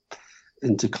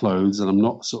into clothes and I'm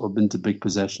not sort of into big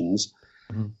possessions.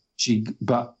 Mm-hmm.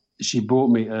 She bought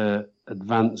me a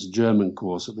advanced German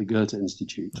course at the Goethe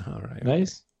Institute. All right.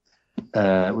 Nice.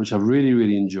 Which I really,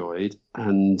 really enjoyed.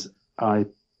 And I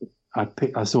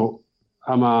thought,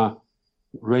 am I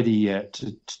ready yet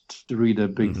to read a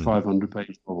big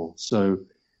 500-page novel? So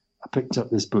I picked up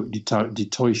this book, Die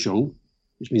Täuschung,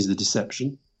 which means the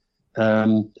deception. I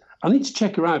need to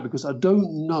check her out because I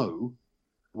don't know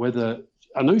whether...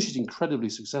 I know she's incredibly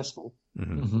successful.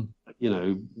 Mm-hmm. You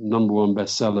know, #1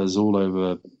 bestsellers all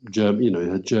over Germany. You know,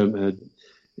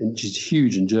 and she's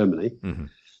huge in Germany. Mm-hmm.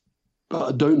 But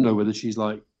I don't know whether she's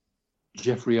like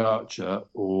Jeffrey Archer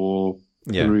or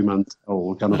Hilary Mantel,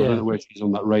 or kind of. I don't know where she's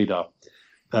on that radar.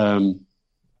 And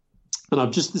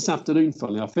I've just this afternoon,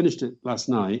 funny, I finished it last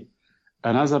night,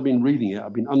 and as I've been reading it,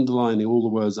 I've been underlining all the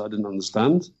words that I didn't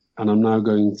understand, and I'm now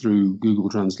going through Google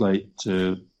Translate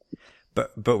to.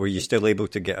 But were you still able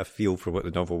to get a feel for what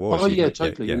the novel was? Oh yeah,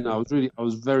 totally. Yeah. No, I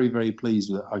was very, very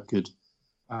pleased with it.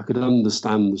 I could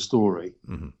understand the story,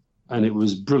 and it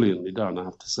was brilliantly done. I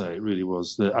have to say, it really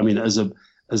was. I mean,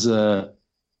 the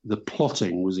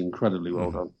plotting was incredibly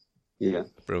well done. Yeah,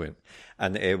 brilliant.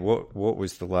 And what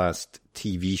was the last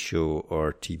TV show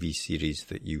or TV series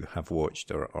that you have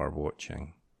watched or are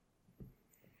watching?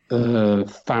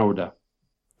 Fauda.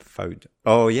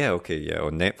 Oh yeah, okay, yeah.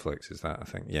 On Netflix is that? I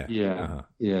think, yeah. Yeah,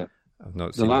 yeah. I've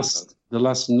not seen the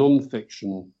last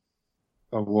non-fiction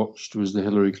I watched was the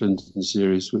Hillary Clinton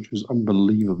series, which was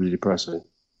unbelievably depressing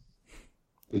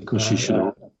because she should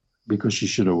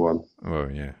have won. Oh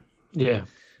yeah. Yeah.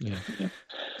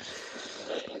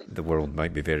 The world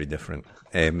might be very different.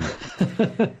 And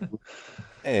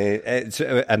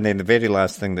then the very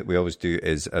last thing that we always do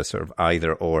is a sort of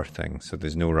either or thing. So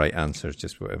there's no right answers,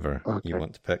 just whatever you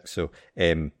want to pick. So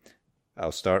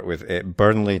I'll start with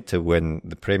Burnley to win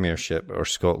the Premiership or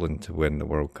Scotland to win the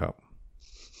World Cup.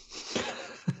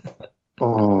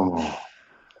 Oh,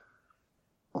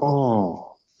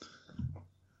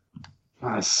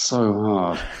 that's so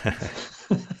hard.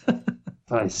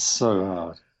 That is so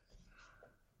hard.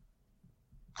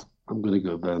 I'm going to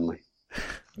go Burnley.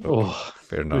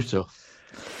 Fair enough. So.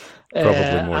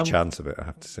 Probably more chance of it, I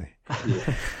have to say.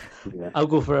 Yeah. I'll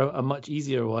go for a much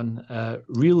easier one.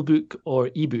 Real book or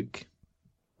ebook?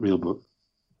 Real book.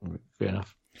 Fair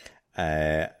enough.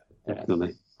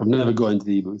 Definitely. I've never got into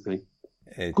the ebook thing.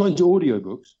 Got into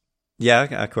audiobooks. Yeah,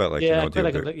 I quite like an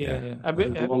audiobook.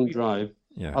 A long drive.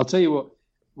 Yeah. I'll tell you what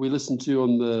we listened to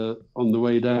on the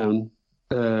way down,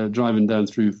 driving down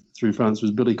through France,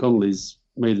 was Billy Connolly's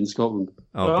Made in Scotland.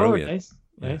 Oh, brilliant.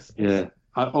 Nice. Yeah.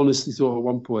 I honestly thought at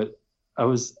one point I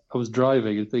was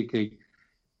driving and thinking,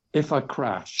 if I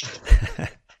crashed,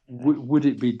 would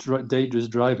it be dangerous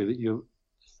driving that you're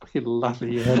fucking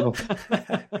laughing your head off?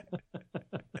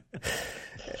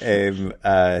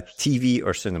 TV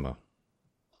or cinema?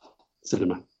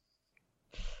 Cinema.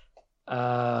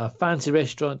 Fancy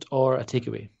restaurant or a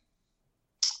takeaway?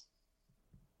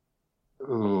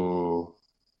 Oh,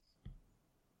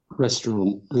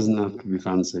 restaurant doesn't have to be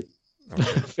fancy.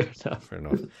 Okay. Fair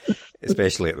enough.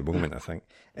 Especially at the moment, I think.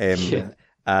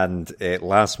 And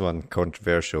last one,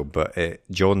 controversial, but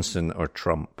Johnson or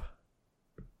Trump?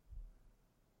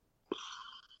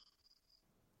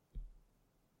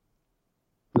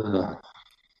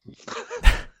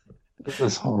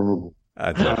 That's horrible.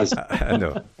 I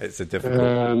know. It's a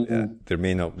difficult. There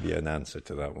may not be an answer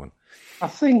to that one. I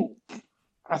think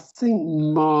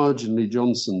marginally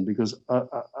Johnson, because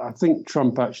I think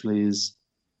Trump actually is.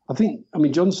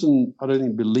 Johnson, I don't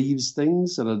think believes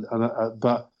things,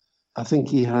 but I think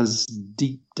he has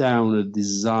deep down a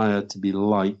desire to be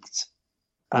liked,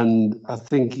 and I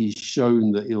think he's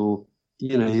shown that he'll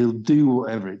do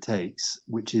whatever it takes,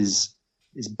 which is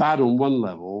bad on one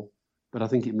level, but I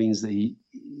think it means that he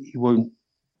won't.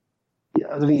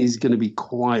 I don't think he's going to be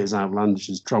quite as outlandish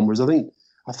as Trump. Whereas I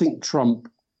think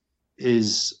Trump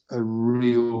is a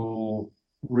real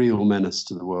menace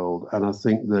to the world, and I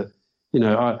think that.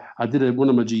 I did one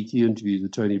of my GQ interviews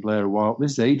with Tony Blair a while.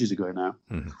 This is ages ago now,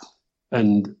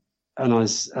 and I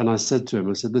said to him,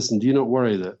 I said, "Listen, do you not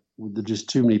worry that there are just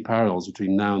too many parallels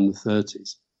between now and the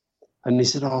 30s?" And he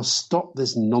said, "Oh, stop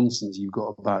this nonsense you've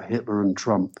got about Hitler and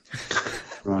Trump."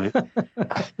 Right?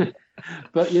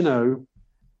 But you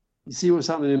see what's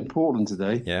happening in Portland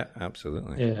today. Yeah,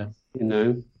 absolutely. Yeah.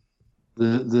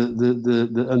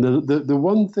 The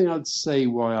one thing I'd say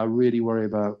why I really worry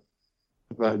about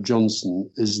Johnson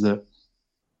is that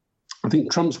I think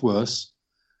Trump's worse,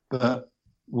 but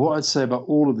what I'd say about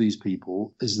all of these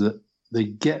people is that they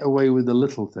get away with the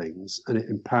little things, and it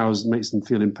makes them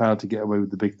feel empowered to get away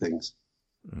with the big things.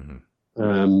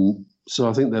 Mm-hmm. So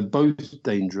I think they're both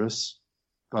dangerous,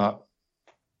 but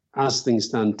as things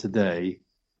stand today,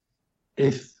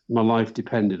 if my life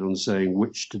depended on saying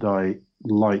which did I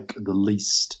like the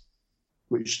least,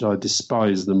 which did I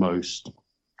despise the most,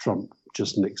 Trump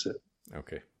just nicks it.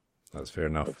 Okay, that's fair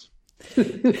enough.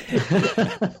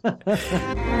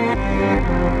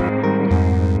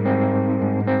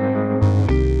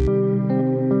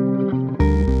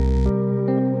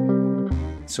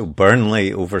 So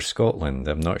Burnley over Scotland.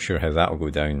 I'm not sure how that'll go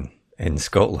down in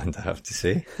Scotland, I have to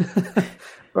say.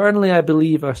 Burnley, I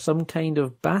believe, are some kind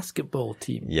of basketball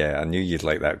team. Yeah, I knew you'd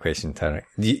like that question, Tarek.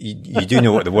 You do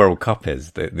know what the World Cup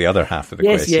is, the other half of the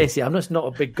question. Yes. I'm just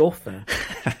not a big golf fan.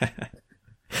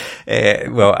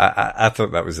 Well, I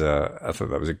thought that was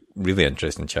a really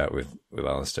interesting chat with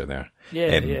Alastair there.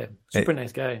 Yeah, super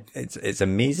nice guy. It's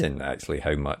amazing actually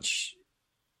how much,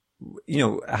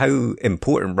 how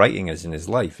important writing is in his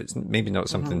life. It's maybe not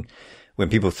something when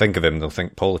people think of him, they'll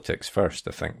think politics first,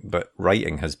 I think, but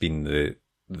writing has been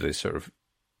the sort of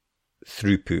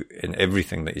throughput in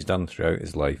everything that he's done throughout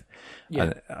his life. Yeah.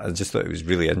 And I just thought it was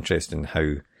really interesting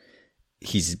how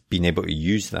he's been able to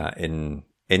use that in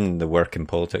the work in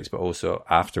politics, but also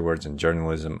afterwards in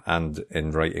journalism and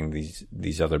in writing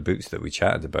these other books that we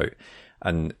chatted about.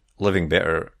 And Living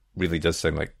Better really does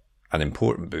sound like an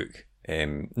important book,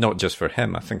 not just for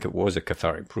him. I think it was a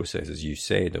cathartic process, as you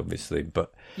said, obviously,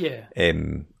 but yeah.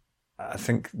 I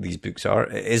think these books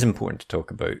it is important to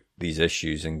talk about these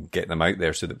issues and get them out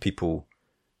there so that people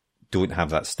don't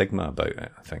have that stigma about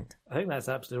it, I think that's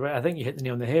absolutely right. I think you hit the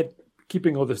nail on the head.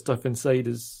 Keeping all this stuff inside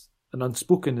and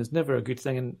unspoken is never a good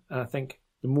thing, and I think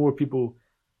the more people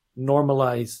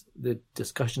normalise the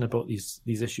discussion about these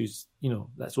issues,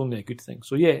 that's only a good thing.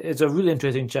 So yeah, it's a really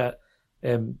interesting chat.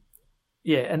 And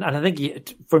I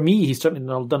think for me, he's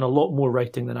certainly done a lot more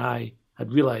writing than I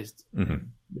had realised,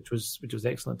 which was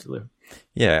excellent to learn.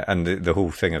 Yeah, and the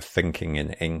whole thing of thinking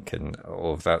in ink and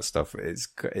all of that stuff,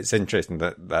 it's interesting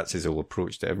that that's his whole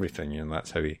approach to everything, and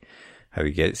that's how he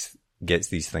gets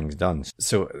these things done.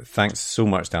 So thanks so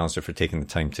much to Alastair for taking the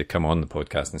time to come on the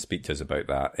podcast and speak to us about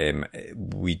that.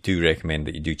 We do recommend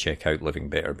that you do check out Living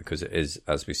Better, because it is,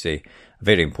 as we say, a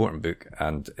very important book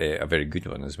and a very good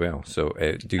one as well. So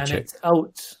do check. And it's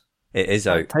out. It is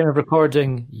out. Time of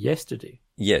recording yesterday.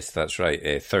 Yes, that's right.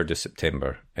 3rd of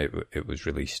September it was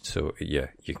released. So yeah,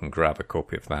 you can grab a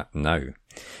copy of that now.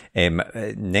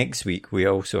 Next week we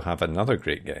also have another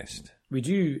great guest. We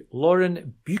do.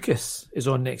 Lauren Bucas is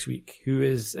on next week, who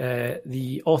is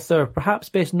the author, perhaps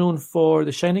best known for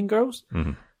The Shining Girls.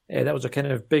 Mm-hmm. That was a kind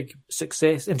of big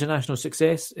success, international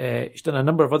success. She's done a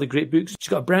number of other great books. She's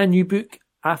got a brand new book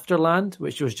Afterland,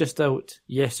 which was just out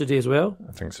yesterday as well.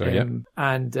 I think so, yeah.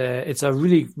 And it's a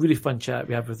really, really fun chat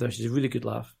we have with her. She's a really good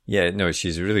laugh. Yeah, no,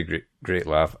 she's a really great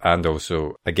laugh. And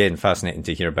also, again, fascinating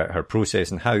to hear about her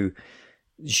process and how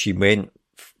she went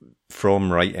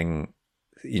from writing,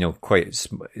 quite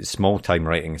small time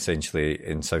writing essentially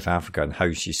in South Africa, and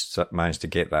how she managed to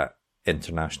get that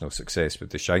international success with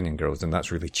The Shining Girls, and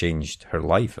that's really changed her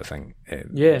life, I think.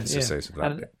 The success of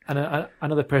that. And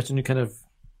another person who kind of,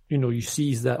 you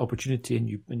seize that opportunity and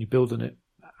you build on it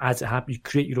as it happens. You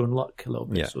create your own luck a little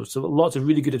bit. Yeah. So lots of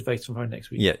really good advice from her next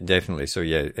week. Yeah, definitely. So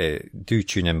do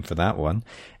tune in for that one.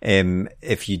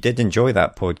 If you did enjoy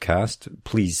that podcast,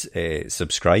 please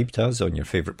subscribe to us on your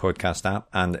favourite podcast app.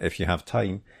 And if you have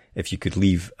time, if you could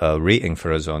leave a rating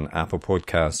for us on Apple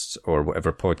Podcasts or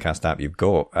whatever podcast app you've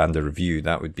got and a review,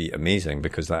 that would be amazing,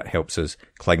 because that helps us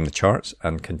climb the charts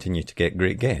and continue to get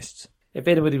great guests. If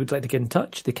anybody would like to get in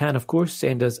touch, they can, of course,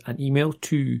 send us an email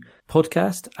to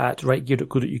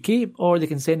podcast@rightgear.co.uk, or they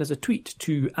can send us a tweet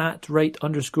to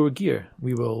 @right_gear.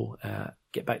 We will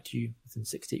get back to you within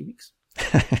 6 to 8 weeks.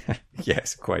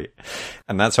 Yes, quite.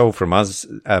 And that's all from us.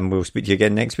 We'll speak to you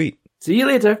again next week. See you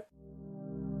later.